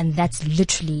strength. And that's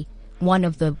literally one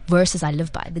of the verses I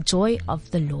live by. The joy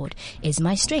of the Lord is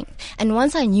my strength. And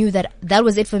once I knew that that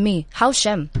was it for me, how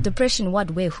Shem? Depression,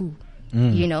 what, where, who?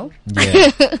 You know?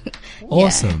 Yeah.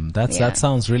 Awesome. That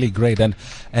sounds really great. And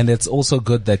it's also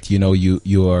good that,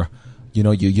 you're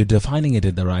defining it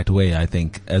in the right way, I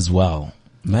think, as well.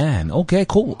 Man, okay,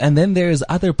 cool. And then there's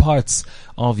other parts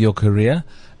of your career.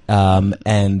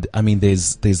 And I mean,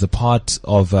 there's a part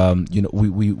of,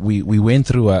 we went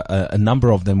through a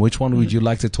number of them. Which one would you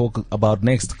like to talk about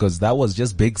next? Because that was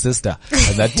just Big Sister.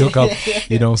 And that took up,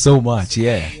 so much.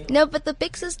 Yeah. No, but the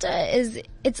Big Sister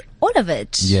it's all of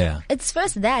it. Yeah. It's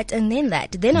first that and then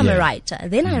that. Then I'm a writer.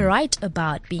 Then I write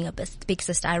about being a Big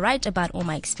Sister. I write about all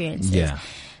my experiences. Yeah.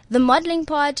 The modeling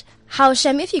part, how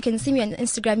Shem, if you can see me on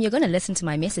Instagram, you're going to listen to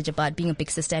my message about being a big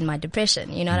sister and my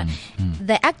depression. You know,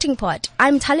 the acting part,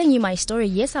 I'm telling you my story.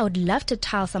 Yes, I would love to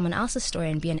tell someone else's story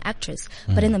and be an actress.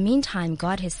 But in the meantime,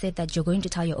 God has said that you're going to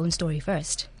tell your own story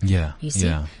first. Yeah. You see?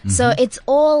 Yeah. So it's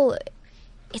all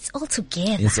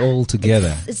together. It's all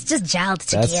together. It's just gelled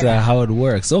together. That's how it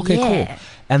works. Okay, cool.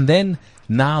 And then,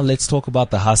 now let's talk about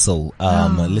the hustle.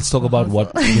 Let's talk about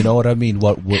what, you know what I mean?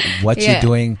 What you're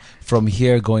doing from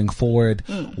here going forward.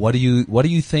 What do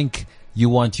you think you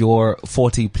want your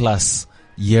 40 plus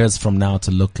years from now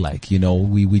to look like?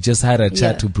 We just had a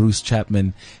chat to Bruce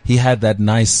Chapman. He had that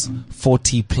nice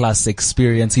 40 plus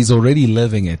experience. He's already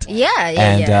living it.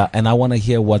 And I want to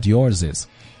hear what yours is.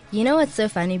 You know what's so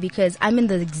funny? Because I'm in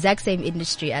the exact same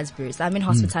industry as Bruce. I'm in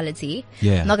hospitality.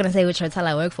 Yeah. I'm not going to say which hotel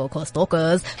I work for, called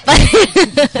stalkers.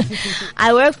 But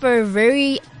I work for a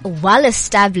very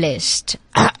well-established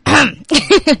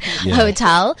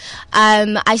hotel.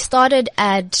 I started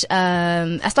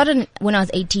when I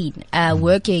was 18,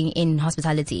 working in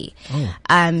hospitality.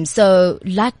 So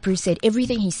like Bruce said,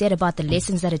 everything he said about the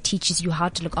lessons that it teaches you how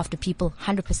to look after people,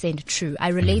 100% true. I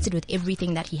related with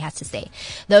everything that he has to say.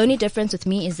 The only difference with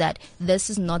me is that this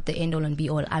is not the end all and be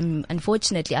all.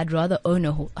 Unfortunately, I'd rather own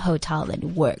a hotel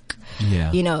than work,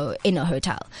 in a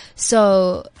hotel.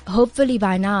 So hopefully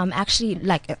by now I'm actually,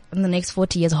 like, in the next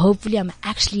 40 years, hopefully I'm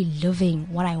actually living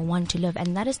what I want to live.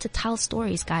 And that is to tell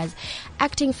stories, guys.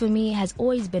 Acting for me has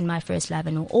always been my first love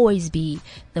and will always be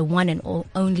the one and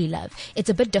only love. It's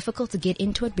a bit difficult to get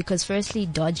into it because firstly,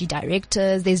 dodgy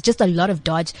directors, there's just a lot of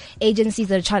dodge agencies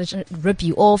that are trying to rip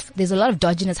you off. There's a lot of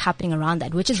dodginess happening around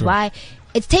that, which is why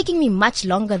it's taking me much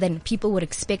longer than people would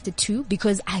expect it to,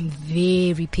 because I'm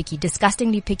very picky,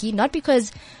 disgustingly picky, not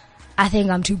because I think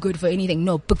I'm too good for anything.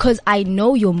 No, because I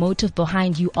know your motive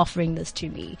behind you offering this to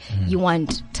me. You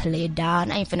want to lay it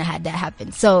down. I ain't finna have that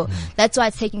happen. So that's why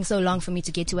it's taking so long for me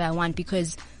to get to where I want,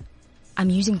 because I'm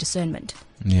using discernment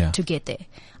to get there.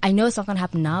 I know it's not going to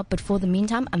happen now, but for the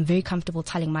meantime, I'm very comfortable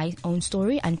telling my own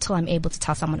story until I'm able to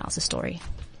tell someone else's story.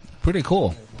 Pretty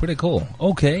cool.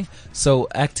 Okay. So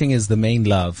acting is the main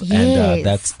love. And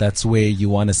that's where you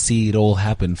want to see it all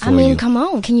happen for you. I mean, come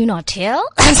on. Can you not tell?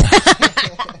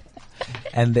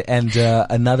 And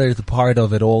another part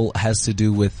of it all has to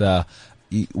do with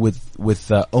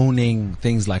with owning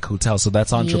things like hotels. So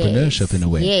that's entrepreneurship in a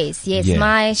way. Yes. Yeah.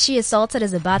 My She Assaulted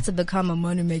is about to become a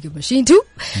money making machine too.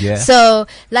 Yeah. So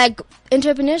like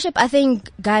entrepreneurship, I think,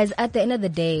 guys, at the end of the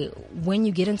day, when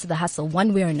you get into the hustle,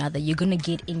 one way or another, you're gonna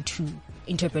get into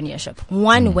entrepreneurship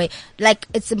one way. Like,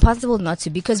 it's impossible not to,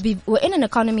 because we're in an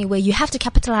economy where you have to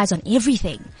capitalize on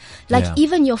everything. Like,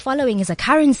 even your following is a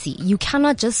currency. You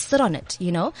cannot just sit on it,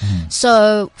 you know?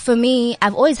 So for me,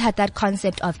 I've always had that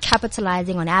concept of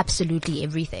capitalizing on absolutely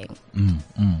everything.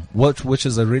 Which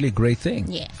is a really great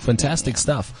thing. Yeah. Fantastic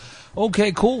stuff.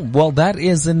 Okay, cool. Well, that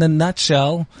is in a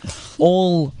nutshell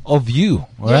all of you,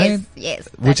 right? Yes.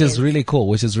 Which is really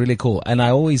cool. And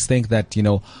I always think that, you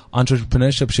know,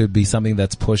 entrepreneurship should be something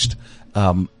that's pushed,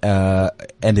 and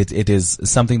it is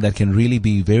something that can really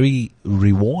be very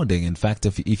rewarding. In fact,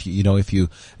 if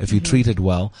you treat it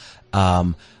well,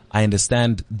 I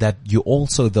understand that you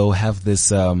also, though, have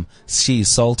this She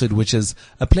Assaulted, which is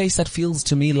a place that feels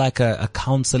to me like a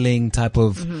counseling type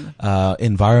of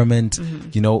environment.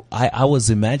 You know, I was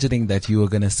imagining that you were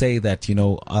going to say that, you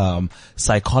know,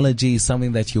 psychology is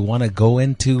something that you want to go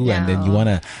into, and then you want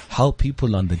to help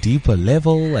people on the deeper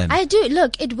level. And I do.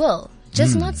 Look, it will.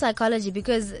 Just not psychology,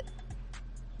 because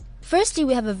firstly,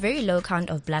 we have a very low count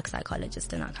of black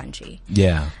psychologists in our country.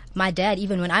 Yeah. My dad,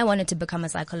 even when I wanted to become a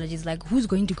psychologist, like, who's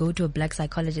going to go to a black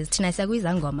psychologist?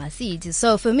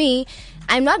 So for me,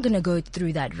 I'm not going to go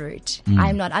through that route.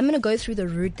 I'm going to go through the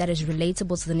route that is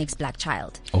relatable to the next black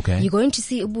child. Okay. You're going to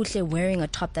see Ubuhle wearing a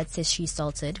top that says She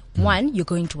Assaulted. 1, you're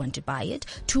going to want to buy it.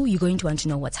 2, you're going to want to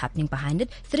know what's happening behind it.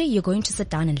 3, you're going to sit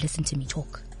down and listen to me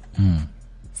talk.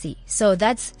 See, so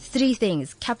that's 3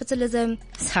 things: capitalism,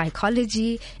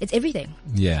 psychology, it's everything.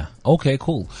 Yeah. Okay,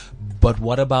 cool. But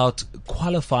what about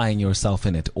qualifying yourself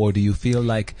in it? Or do you feel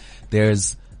like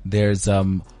there's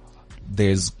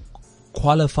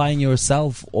qualifying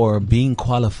yourself or being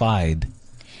qualified?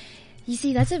 You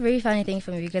see, that's a very funny thing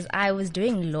for me, because I was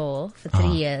doing law for 3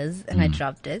 years and I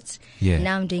dropped it. Yeah.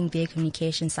 Now I'm doing BA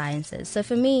Communication Sciences. So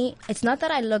for me, it's not that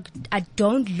I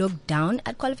don't look down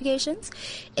at qualifications.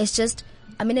 It's just,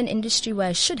 I'm in an industry where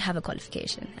I should have a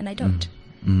qualification and I don't.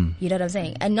 You know what I'm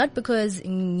saying? And not because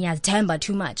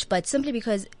too much, but simply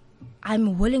because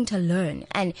I'm willing to learn.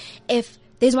 And if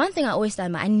there's one thing I always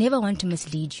stand by, I never want to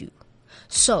mislead you.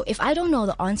 So if I don't know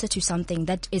the answer to something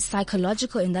that is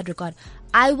psychological in that regard,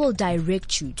 I will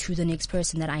direct you to the next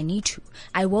person that I need to.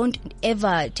 I won't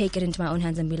ever take it into my own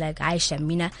hands and be like, Aisha,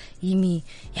 mina, yimi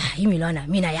lona,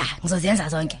 mina ya, ngizozenza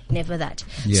zonke. Never that.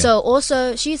 Yeah. So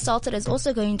also, She Assaulted is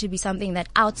also going to be something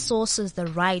that outsources the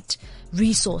right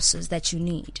resources that you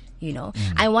need, you know.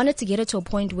 I wanted to get it to a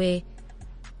point where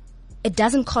it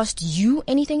doesn't cost you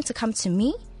anything to come to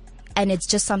me. And it's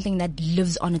just something that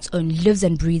lives on its own, lives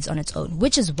and breathes on its own,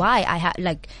 which is why I have,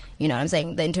 like, you know what I'm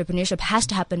saying? The entrepreneurship has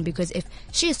to happen, because if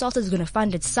She Assaulted is going to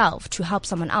fund itself to help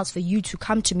someone else, for you to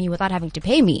come to me without having to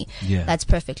pay me, that's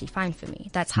perfectly fine for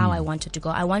me. That's how I wanted to go.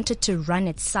 I wanted to run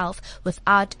itself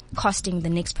without costing the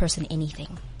next person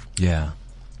anything. Yeah.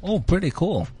 Oh, pretty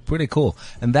cool. Pretty cool.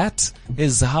 And that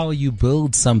is how you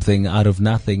build something out of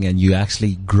nothing, and you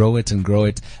actually grow it,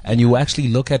 and you actually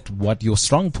look at what your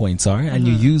strong points are, and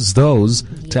you use those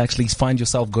to actually find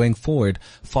yourself going forward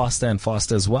faster and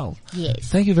faster as well. Yes.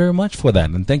 Thank you very much for that,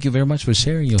 and thank you very much for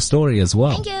sharing your story as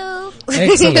well. Thank you.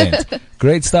 Excellent.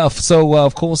 Great stuff. So,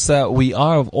 of course, we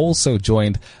are also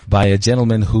joined by a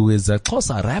gentleman who is a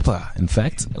Xhosa rapper. In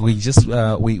fact,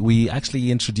 we actually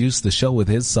introduced the show with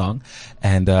his song,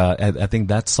 and I think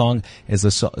that song is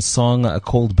a song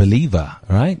called Believer,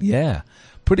 right? Yeah.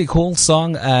 Pretty cool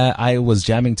song. I was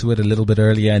jamming to it a little bit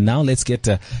earlier, and now let's get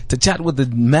to chat with the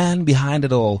man behind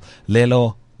it all,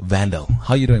 Lelo Vandal.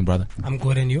 How you doing, brother? I'm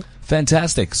good, and you?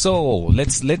 Fantastic. So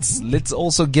let's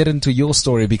also get into your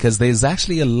story, because there's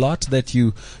actually a lot that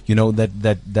you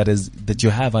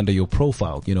have under your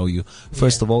profile. You know,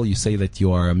 first of all, you say that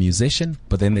you are a musician,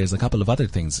 but then there's a couple of other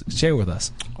things. Share with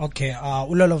us. Okay,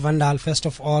 Lelo Vandal, first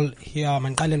of all, here,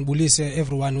 Mankalen Bulise,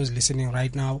 everyone who's listening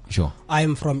right now. Sure. I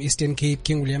am from Eastern Cape,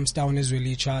 King Williamstown,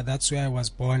 Ezwelicha. That's where I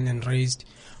was born and raised.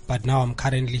 But now I'm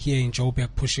currently here in Joburg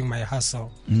pushing my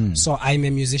hustle. So I'm a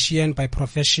musician by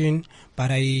profession, but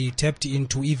I tapped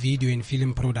into video and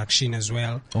film production as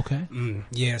well. Okay.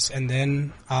 Yes, and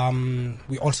then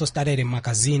we also started a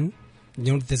magazine.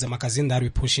 You know, there's a magazine that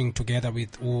we're pushing together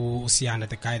with Usiana,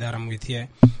 the guy that I'm with here.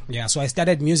 Yeah, so I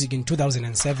started music in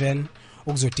 2007.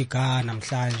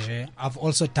 I've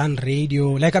also done radio.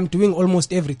 Like, I'm doing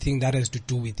almost everything that has to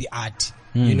do with the art,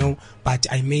 you know, but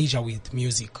I major with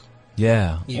music.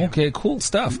 Yeah. Yeah. Okay, cool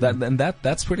stuff.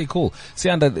 That's pretty cool.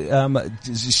 Sianda,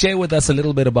 share with us a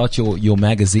little bit about your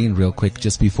magazine real quick,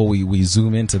 just before we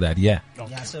zoom into that. Yeah.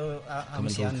 Yeah, so I'm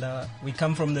Sianda. We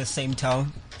come from the same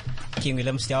town, King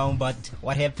Williamstown, but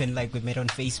what happened, like, we met on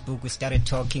Facebook, we started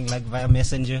talking like via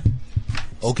Messenger.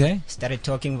 Okay. Started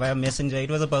talking via Messenger.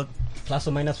 It was about plus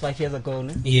or minus 5 years ago,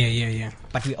 no? Yeah.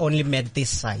 But we only met this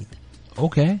side.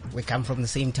 Okay. We come from the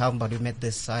same town, but we met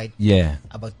this side Yeah.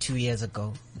 about 2 years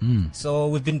ago. So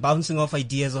we've been bouncing off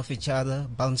ideas of each other,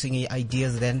 bouncing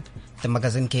ideas. Then the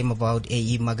magazine came about,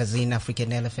 AE Magazine,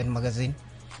 African Elephant Magazine,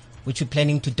 which we're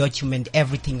planning to document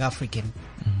everything African.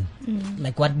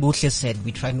 Like what Buhle said,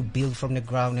 we're trying to build from the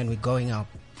ground and we're going up.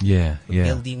 Yeah. We're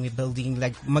Yeah. building.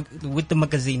 Like with the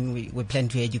magazine, we plan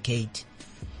to educate.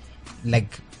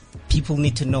 Like people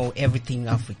need to know everything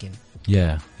African.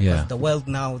 Yeah. Yeah. The world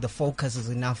now, the focus is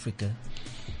in Africa.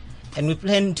 And we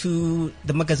plan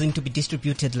the magazine to be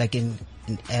distributed like in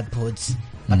airports.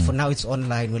 But for now it's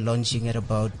online. We're launching at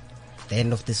about the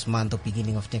end of this month or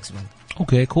beginning of next month.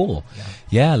 Okay, cool.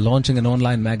 Yeah, launching an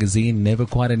online magazine, never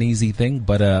quite an easy thing,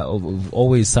 but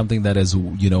always something that is,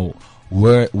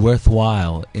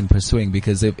 worthwhile in pursuing,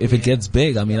 because if it gets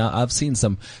big, I mean, I've seen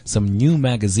some new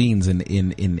magazines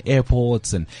in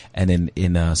airports and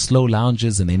in slow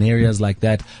lounges and in areas like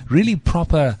that, really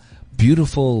proper,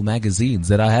 beautiful magazines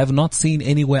that I have not seen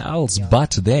anywhere else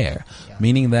but there.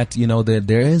 Meaning that,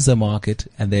 there is a market,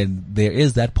 and then there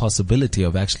is that possibility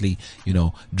of actually,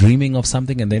 dreaming of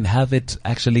something and then have it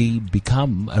actually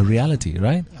become a reality,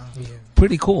 right? Yeah.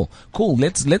 Pretty cool. Cool.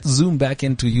 Let's zoom back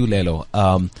into you, Lelo.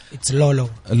 It's Lolo.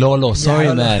 Lolo. Sorry,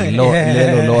 Lolo. man.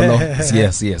 Yeah. Lolo.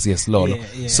 Yes, Lolo.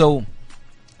 Yeah. So,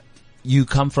 you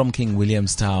come from King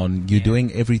Williamstown. You're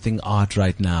doing everything art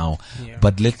right now. Yeah.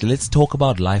 But let's talk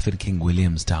about life in King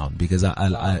Williamstown, because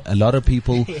a lot of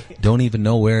people don't even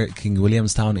know where King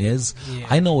Williamstown is. Yeah.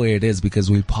 I know where it is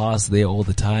because we pass there all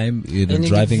the time.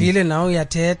 Driving. Now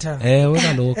uyathetha.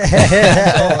 Wena look.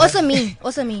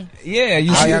 Also me. Yeah,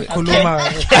 you see.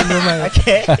 Khuluma.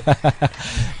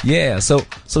 Yeah, so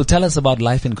tell us about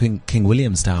life in King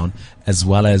Williamstown, as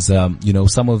well as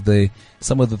some of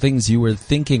the things you were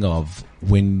thinking of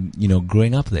when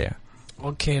growing up there.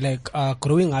 Okay, like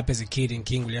growing up as a kid in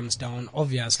King Williamstown,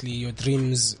 obviously your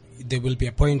dreams, there will be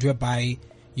a point whereby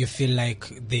you feel like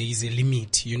there is a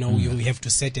limit. You have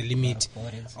to set a limit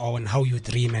on how you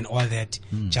dream and all that,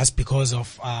 just because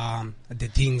of the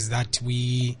things that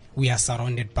we are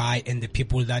surrounded by and the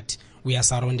people that we are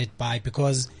surrounded by.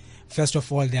 Because first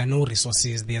of all, there are no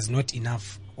resources. There's not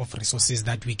enough of resources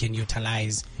that we can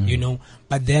utilize,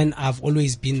 But then I've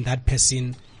always been that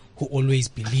person who always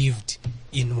believed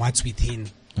in what's within,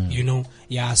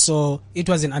 Yeah, so it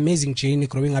was an amazing journey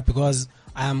growing up, because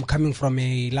I'm coming from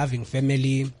a loving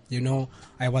family,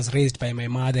 I was raised by my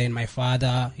mother and my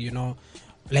father,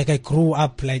 Like I grew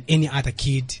up like any other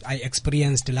kid. I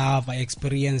experienced love, I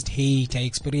experienced hate, I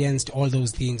experienced all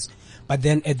those things. But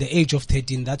then at the age of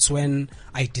 13, that's when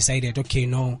I decided, okay,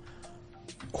 no,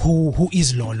 who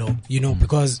is Lolo?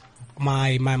 Because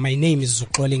my name is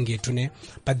Zuxole Ngetune,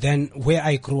 but then where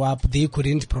I grew up, they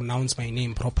couldn't pronounce my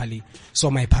name properly.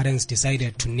 So my parents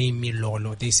decided to name me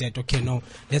Lolo. They said, okay, no,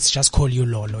 let's just call you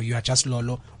Lolo. You are just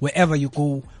Lolo. Wherever you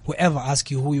go, whoever asks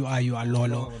you who you are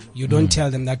Lolo. You don't tell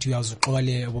them that you are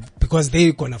Zuxole, because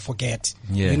they're gonna forget,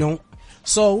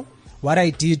 So what I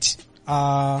did,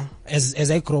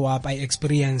 as I grow up, I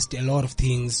experienced a lot of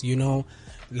things,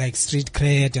 like street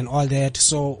cred and all that.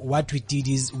 So what we did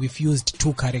is we fused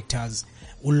two characters,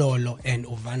 Ulolo and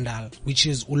Uvandal, which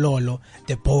is Ulolo,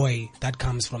 the boy that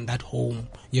comes from that home,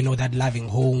 that loving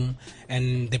home,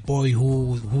 and the boy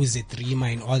who's a dreamer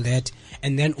and all that.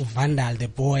 And then Uvandal, the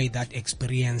boy that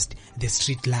experienced the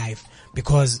street life,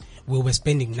 because we were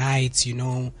spending nights,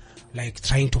 like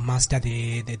trying to master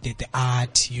the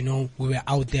art, we were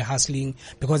out there hustling,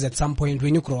 because at some point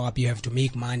when you grow up, you have to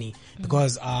make money.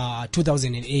 Because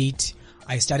 2008,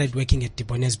 I started working at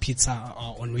Debona's Pizza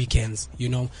on weekends,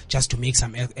 just to make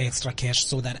some extra cash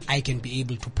so that I can be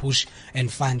able to push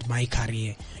and fund my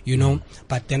career,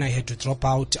 But then I had to drop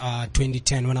out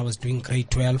 2010 when I was doing grade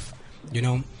 12,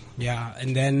 Yeah,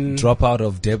 and then drop out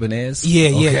of Debonair's. Yeah.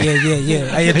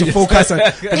 I had to focus on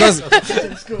because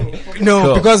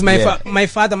because my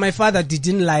father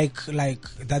didn't like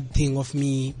that thing of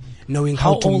me knowing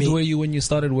how to make. How old were you when you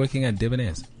started working at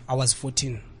Debonair's? I was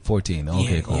 14. 14.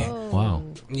 Okay, Yeah, cool. yeah. Wow.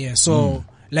 Yeah, so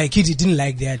like he didn't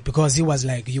like that, because he was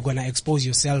like, you're gonna expose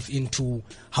yourself into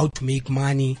how to make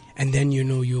money, and then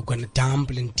you're gonna dump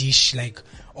and dish like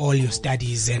all your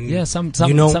studies. And some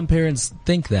parents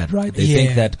think that, right? They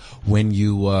think that when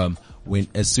you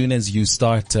as soon as you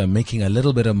start making a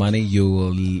little bit of money, you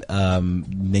will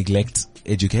neglect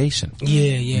education.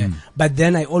 Yeah. But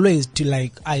then I always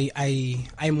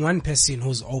I'm one person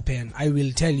who's open. I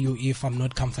will tell you if I'm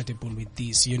not comfortable with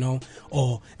this,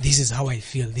 or this is how I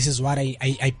feel. This is what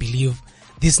I believe.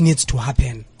 This needs to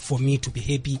happen for me to be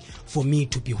happy, for me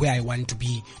to be where I want to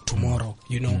be tomorrow,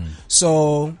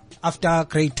 So after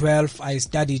grade 12, I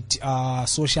studied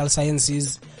social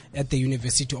sciences at the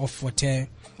University of Fort Hare,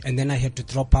 and then I had to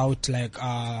drop out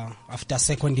after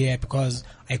second year because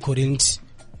I couldn't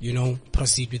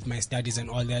proceed with my studies and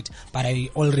all that. But I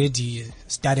already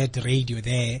started radio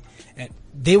there.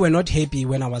 They were not happy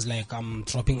when I was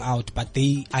dropping out, but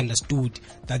they understood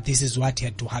that this is what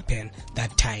had to happen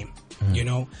that time,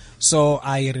 So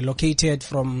I relocated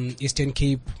from Eastern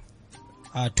Cape.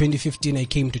 2015, I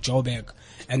came to Joburg,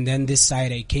 and then this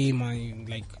side I came,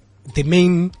 the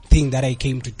main thing that I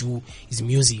came to do is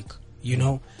music,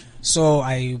 So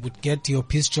I would get your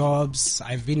piece jobs.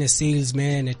 I've been a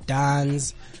salesman at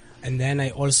dance. And then I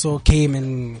also came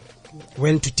and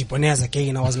went to Tiponeas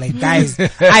again. I was like, guys,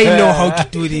 I know how to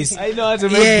do this. I know how to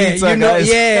make pizza,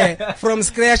 guys. From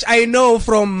scratch. I know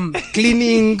from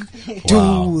cleaning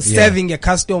to serving a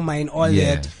customer and all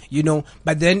that,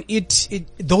 But then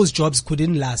those jobs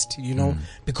couldn't last,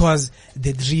 because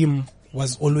the dream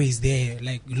was always there.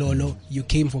 Like, Lolo, you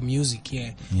came for music,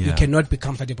 You cannot be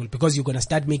comfortable because you're going to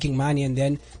start making money and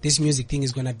then this music thing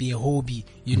is going to be a hobby,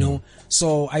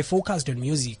 So I focused on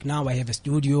music. Now I have a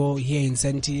studio here in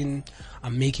Sentin.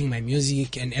 I'm making my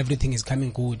music and everything is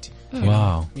coming good.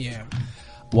 Wow. Yeah.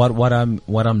 What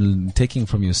I'm taking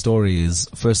from your story is,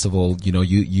 first of all,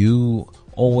 you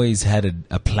always had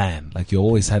a plan. Like, you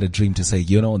always had a dream to say,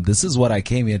 this is what I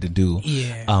came here to do.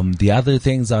 Yeah. The other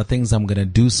things are things I'm going to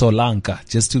do solanka,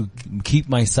 just to keep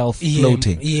myself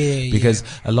floating. Because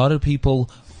a lot of people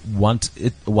want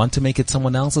to make it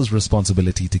someone else's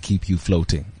responsibility to keep you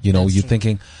floating. You're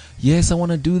thinking, yes, I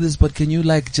want to do this, but can you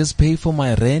just pay for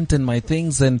my rent and my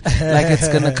things and it's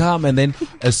going to come. And then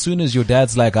as soon as your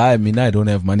dad's like, I don't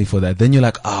have money for that. Then you're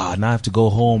like, now I have to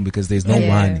go home because there's no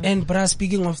money. And bruh,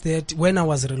 speaking of that, when I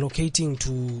was relocating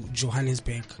to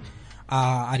Johannesburg,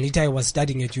 Anita was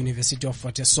studying at University of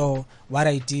Fort Hare. So what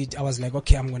I did, I was like,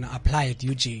 okay, I'm going to apply at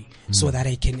UJ so that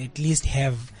I can at least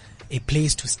have a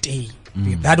place to stay.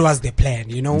 That was the plan,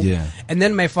 Yeah. And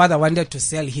then my father wanted to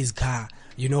sell his car,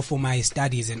 for my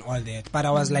studies and all that. But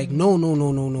I was like, no.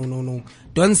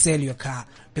 Don't sell your car.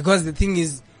 Because the thing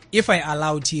is, if I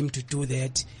allowed him to do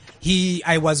that,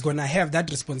 I was going to have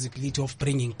that responsibility of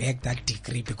bringing back that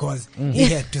degree because he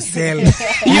had to sell his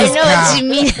car. What you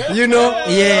mean.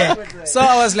 Yeah. So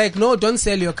I was like, no, don't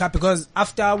sell your car, because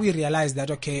after we realized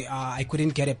that, okay, I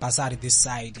couldn't get a bursary this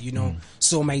side,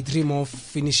 So my dream of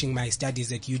finishing my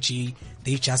studies at UG,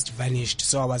 they just vanished.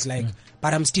 So I was like,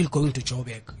 but I'm still going to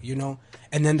Joburg,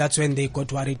 And then that's when they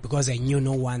got worried because I knew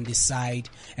no one this side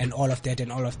and all of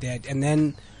that. And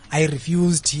then I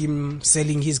refused him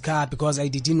selling his car because I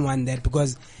didn't want that,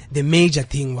 because the major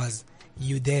thing was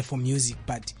you there for music,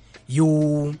 but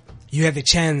you have a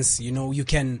chance, you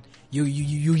can,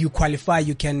 you qualify,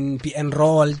 you can be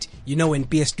enrolled, and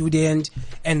be a student,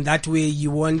 and that way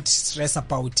you won't stress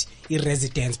about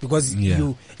residence because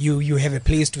you have a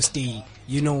place to stay,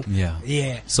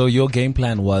 Yeah. So your game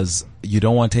plan was, you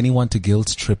don't want anyone to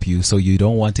guilt trip you, so you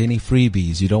don't want any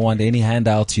freebies, you don't want any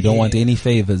handouts, you don't want any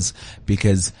favors,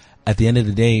 because at the end of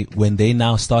the day, when they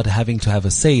now start having to have a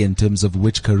say in terms of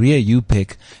which career you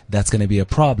pick, that's going to be a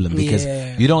problem, because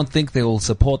you don't think they will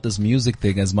support this music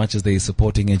thing as much as they're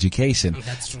supporting education.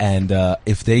 That's true. And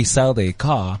if they sell their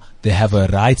car, they have a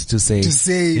right to say,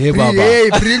 hey, Baba. Hey,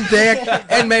 bring back.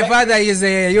 And my father is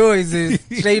a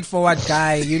straightforward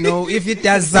guy, if it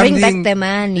does something, Bring back the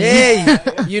money. Hey,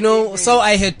 so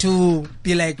I had to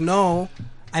be like, no,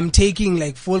 I'm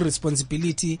taking full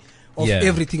responsibility of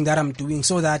everything that I'm doing,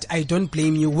 so that I don't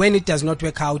blame you when it does not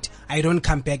work out. I don't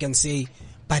come back and say,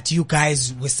 but you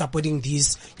guys were supporting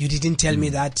this, you didn't tell me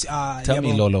that. Tell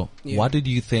me, Lolo, what did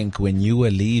you think when you were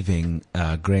leaving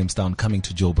Grahamstown coming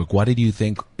to Joburg? What did you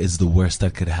think is the worst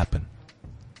that could happen?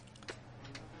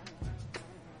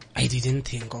 I didn't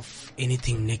think of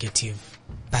anything negative,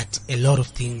 but a lot of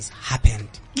things happened.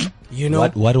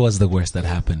 What was the worst that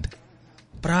happened?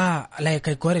 bruh, like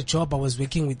I got a job. I was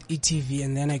working with ETV,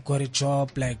 and then I got a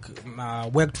job. Like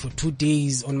worked for 2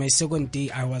 days. On my second day,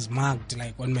 I was mugged.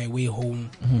 Like on my way home,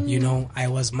 you know, I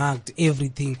was mugged.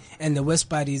 Everything. And the worst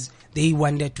part is they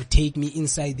wanted to take me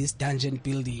inside this dungeon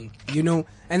building, you know.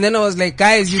 And then I was like,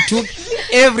 guys, you took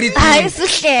everything.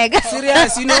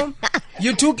 Serious, you know.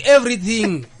 You took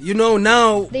everything, you know.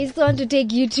 Now They still want to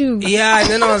take you too. yeah, and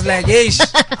then I was like, hey,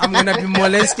 I'm gonna be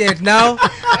molested now.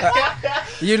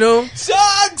 You know?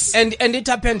 Shucks! And it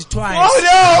happened twice. Oh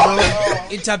no! You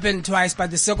know? It happened twice,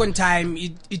 but the second time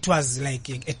it was like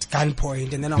at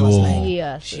gunpoint, and then I was Yo. like,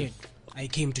 Yeah. shit, I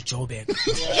came to Joburg.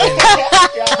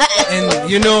 and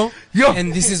you know,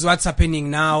 and this is what's happening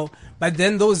now. But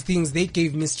then those things, they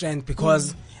gave me strength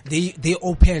because they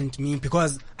opened me,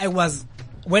 because I was,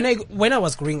 when I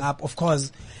was growing up, of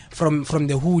course, from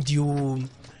the hood, you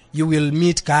will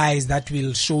meet guys that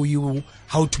will show you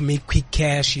how to make quick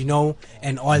cash, you know,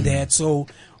 and all that. So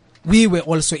we were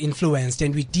also influenced,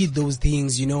 and we did those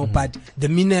things, you know. But the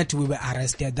minute we were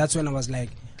arrested, that's when I was like,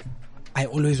 I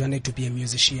always wanted to be a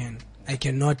musician. I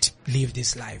cannot live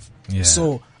this life. Yeah.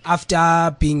 So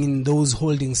after being in those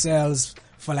holding cells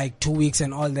for like 2 weeks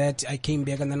and all that, I came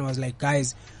back, and then I was like,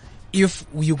 guys, if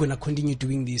you're gonna continue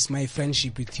doing this, my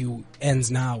friendship with you ends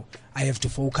now. I have to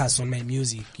focus on my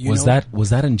music. Was that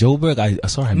in Joburg? I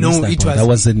missed No, that it part. was That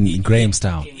was in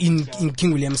Grahamstown. in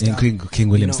King Williamstown? King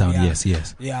Williamstown, You know,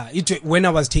 yes. Yeah, when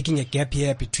I was taking a gap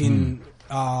year between,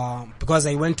 because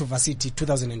I went to varsity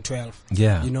 2012.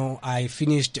 Yeah. You know, I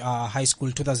finished high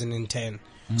school 2010.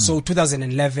 So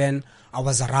 2011, I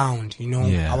was around, you know.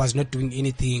 Yeah. I was not doing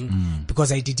anything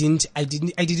because I didn't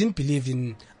believe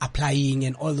in applying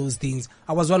and all those things.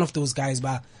 I was one of those guys,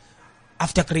 but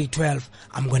after grade 12,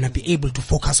 I'm going to be able to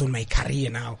focus on my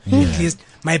career now. At least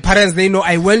my parents, they know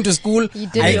I went to school. You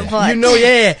did your part. You know,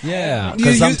 yeah. Yeah, You-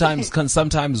 because you-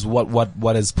 sometimes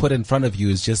what is put in front of you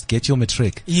is just get your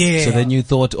matric. Yeah. So then you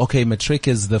thought, okay, matric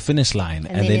is the finish line,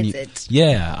 And then you, it's it.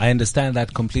 yeah, I understand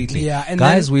that completely. Yeah, and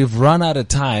guys, then- we've run out of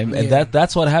time, and Yeah.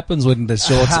 that's what happens when it's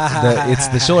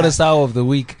the shortest hour of the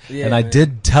week. Yeah, and I man.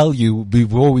 did tell you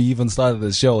before we even started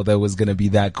the show that it was going to be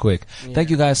that quick. Thank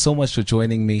you guys so much for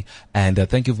joining me, and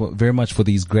thank you very much for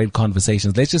these great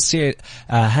conversations. Let's just share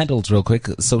handles real quick,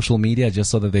 social media, just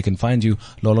so that they can find you.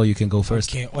 Lolo, you can go first.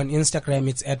 Okay, on Instagram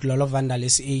it's at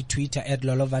LoloVandalSA, Twitter at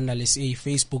LoloVandalSA,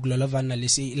 Facebook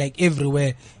LoloVandalSA, like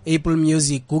everywhere. Apple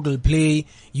Music, Google Play,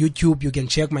 YouTube, you can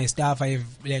check my stuff. I have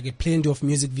like plenty of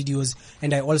music videos,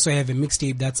 and I also have a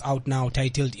mixtape that's out now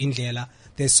titled Indlela.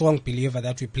 The song Believer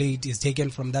that we played is taken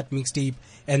from that mixtape,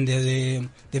 and the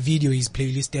video is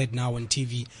playlisted now on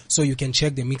TV. So you can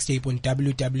check the mixtape on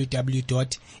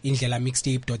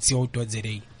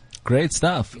www.indlelamixtape.co.za. Great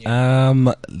stuff.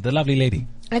 The lovely lady.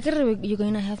 I thought you're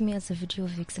going to have me as a video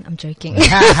vixen. I'm joking.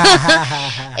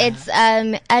 It's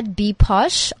at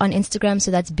bposh on Instagram,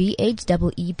 so that's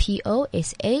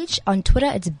BHEEPOSH. On Twitter,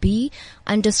 it's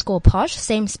B_posh,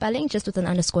 same spelling, just with an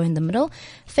underscore in the middle.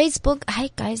 Facebook, hi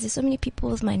guys, there's so many people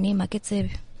with my name. I could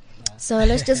say. So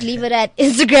let's just leave it at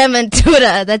Instagram and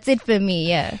Twitter. That's it for me.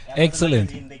 Yeah.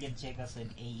 Excellent. They can check us at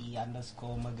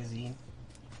AE_magazine.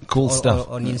 Cool Or stuff.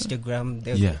 on Instagram.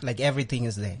 Yeah. Like everything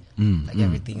is there.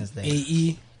 Everything is there.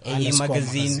 AE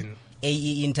magazine,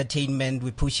 AE Entertainment.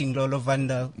 We're pushing Lolo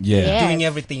Vanda. Yeah. Yes. Doing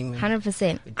everything.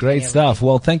 100%. Great stuff.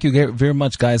 Well, thank you very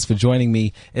much, guys, for joining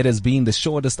me. It has been the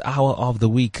shortest hour of the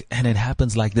week, and it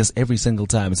happens like this every single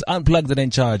time. It's Unplugged and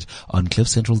In Charge on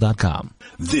CliffCentral.com.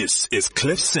 This is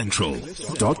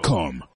CliffCentral.com.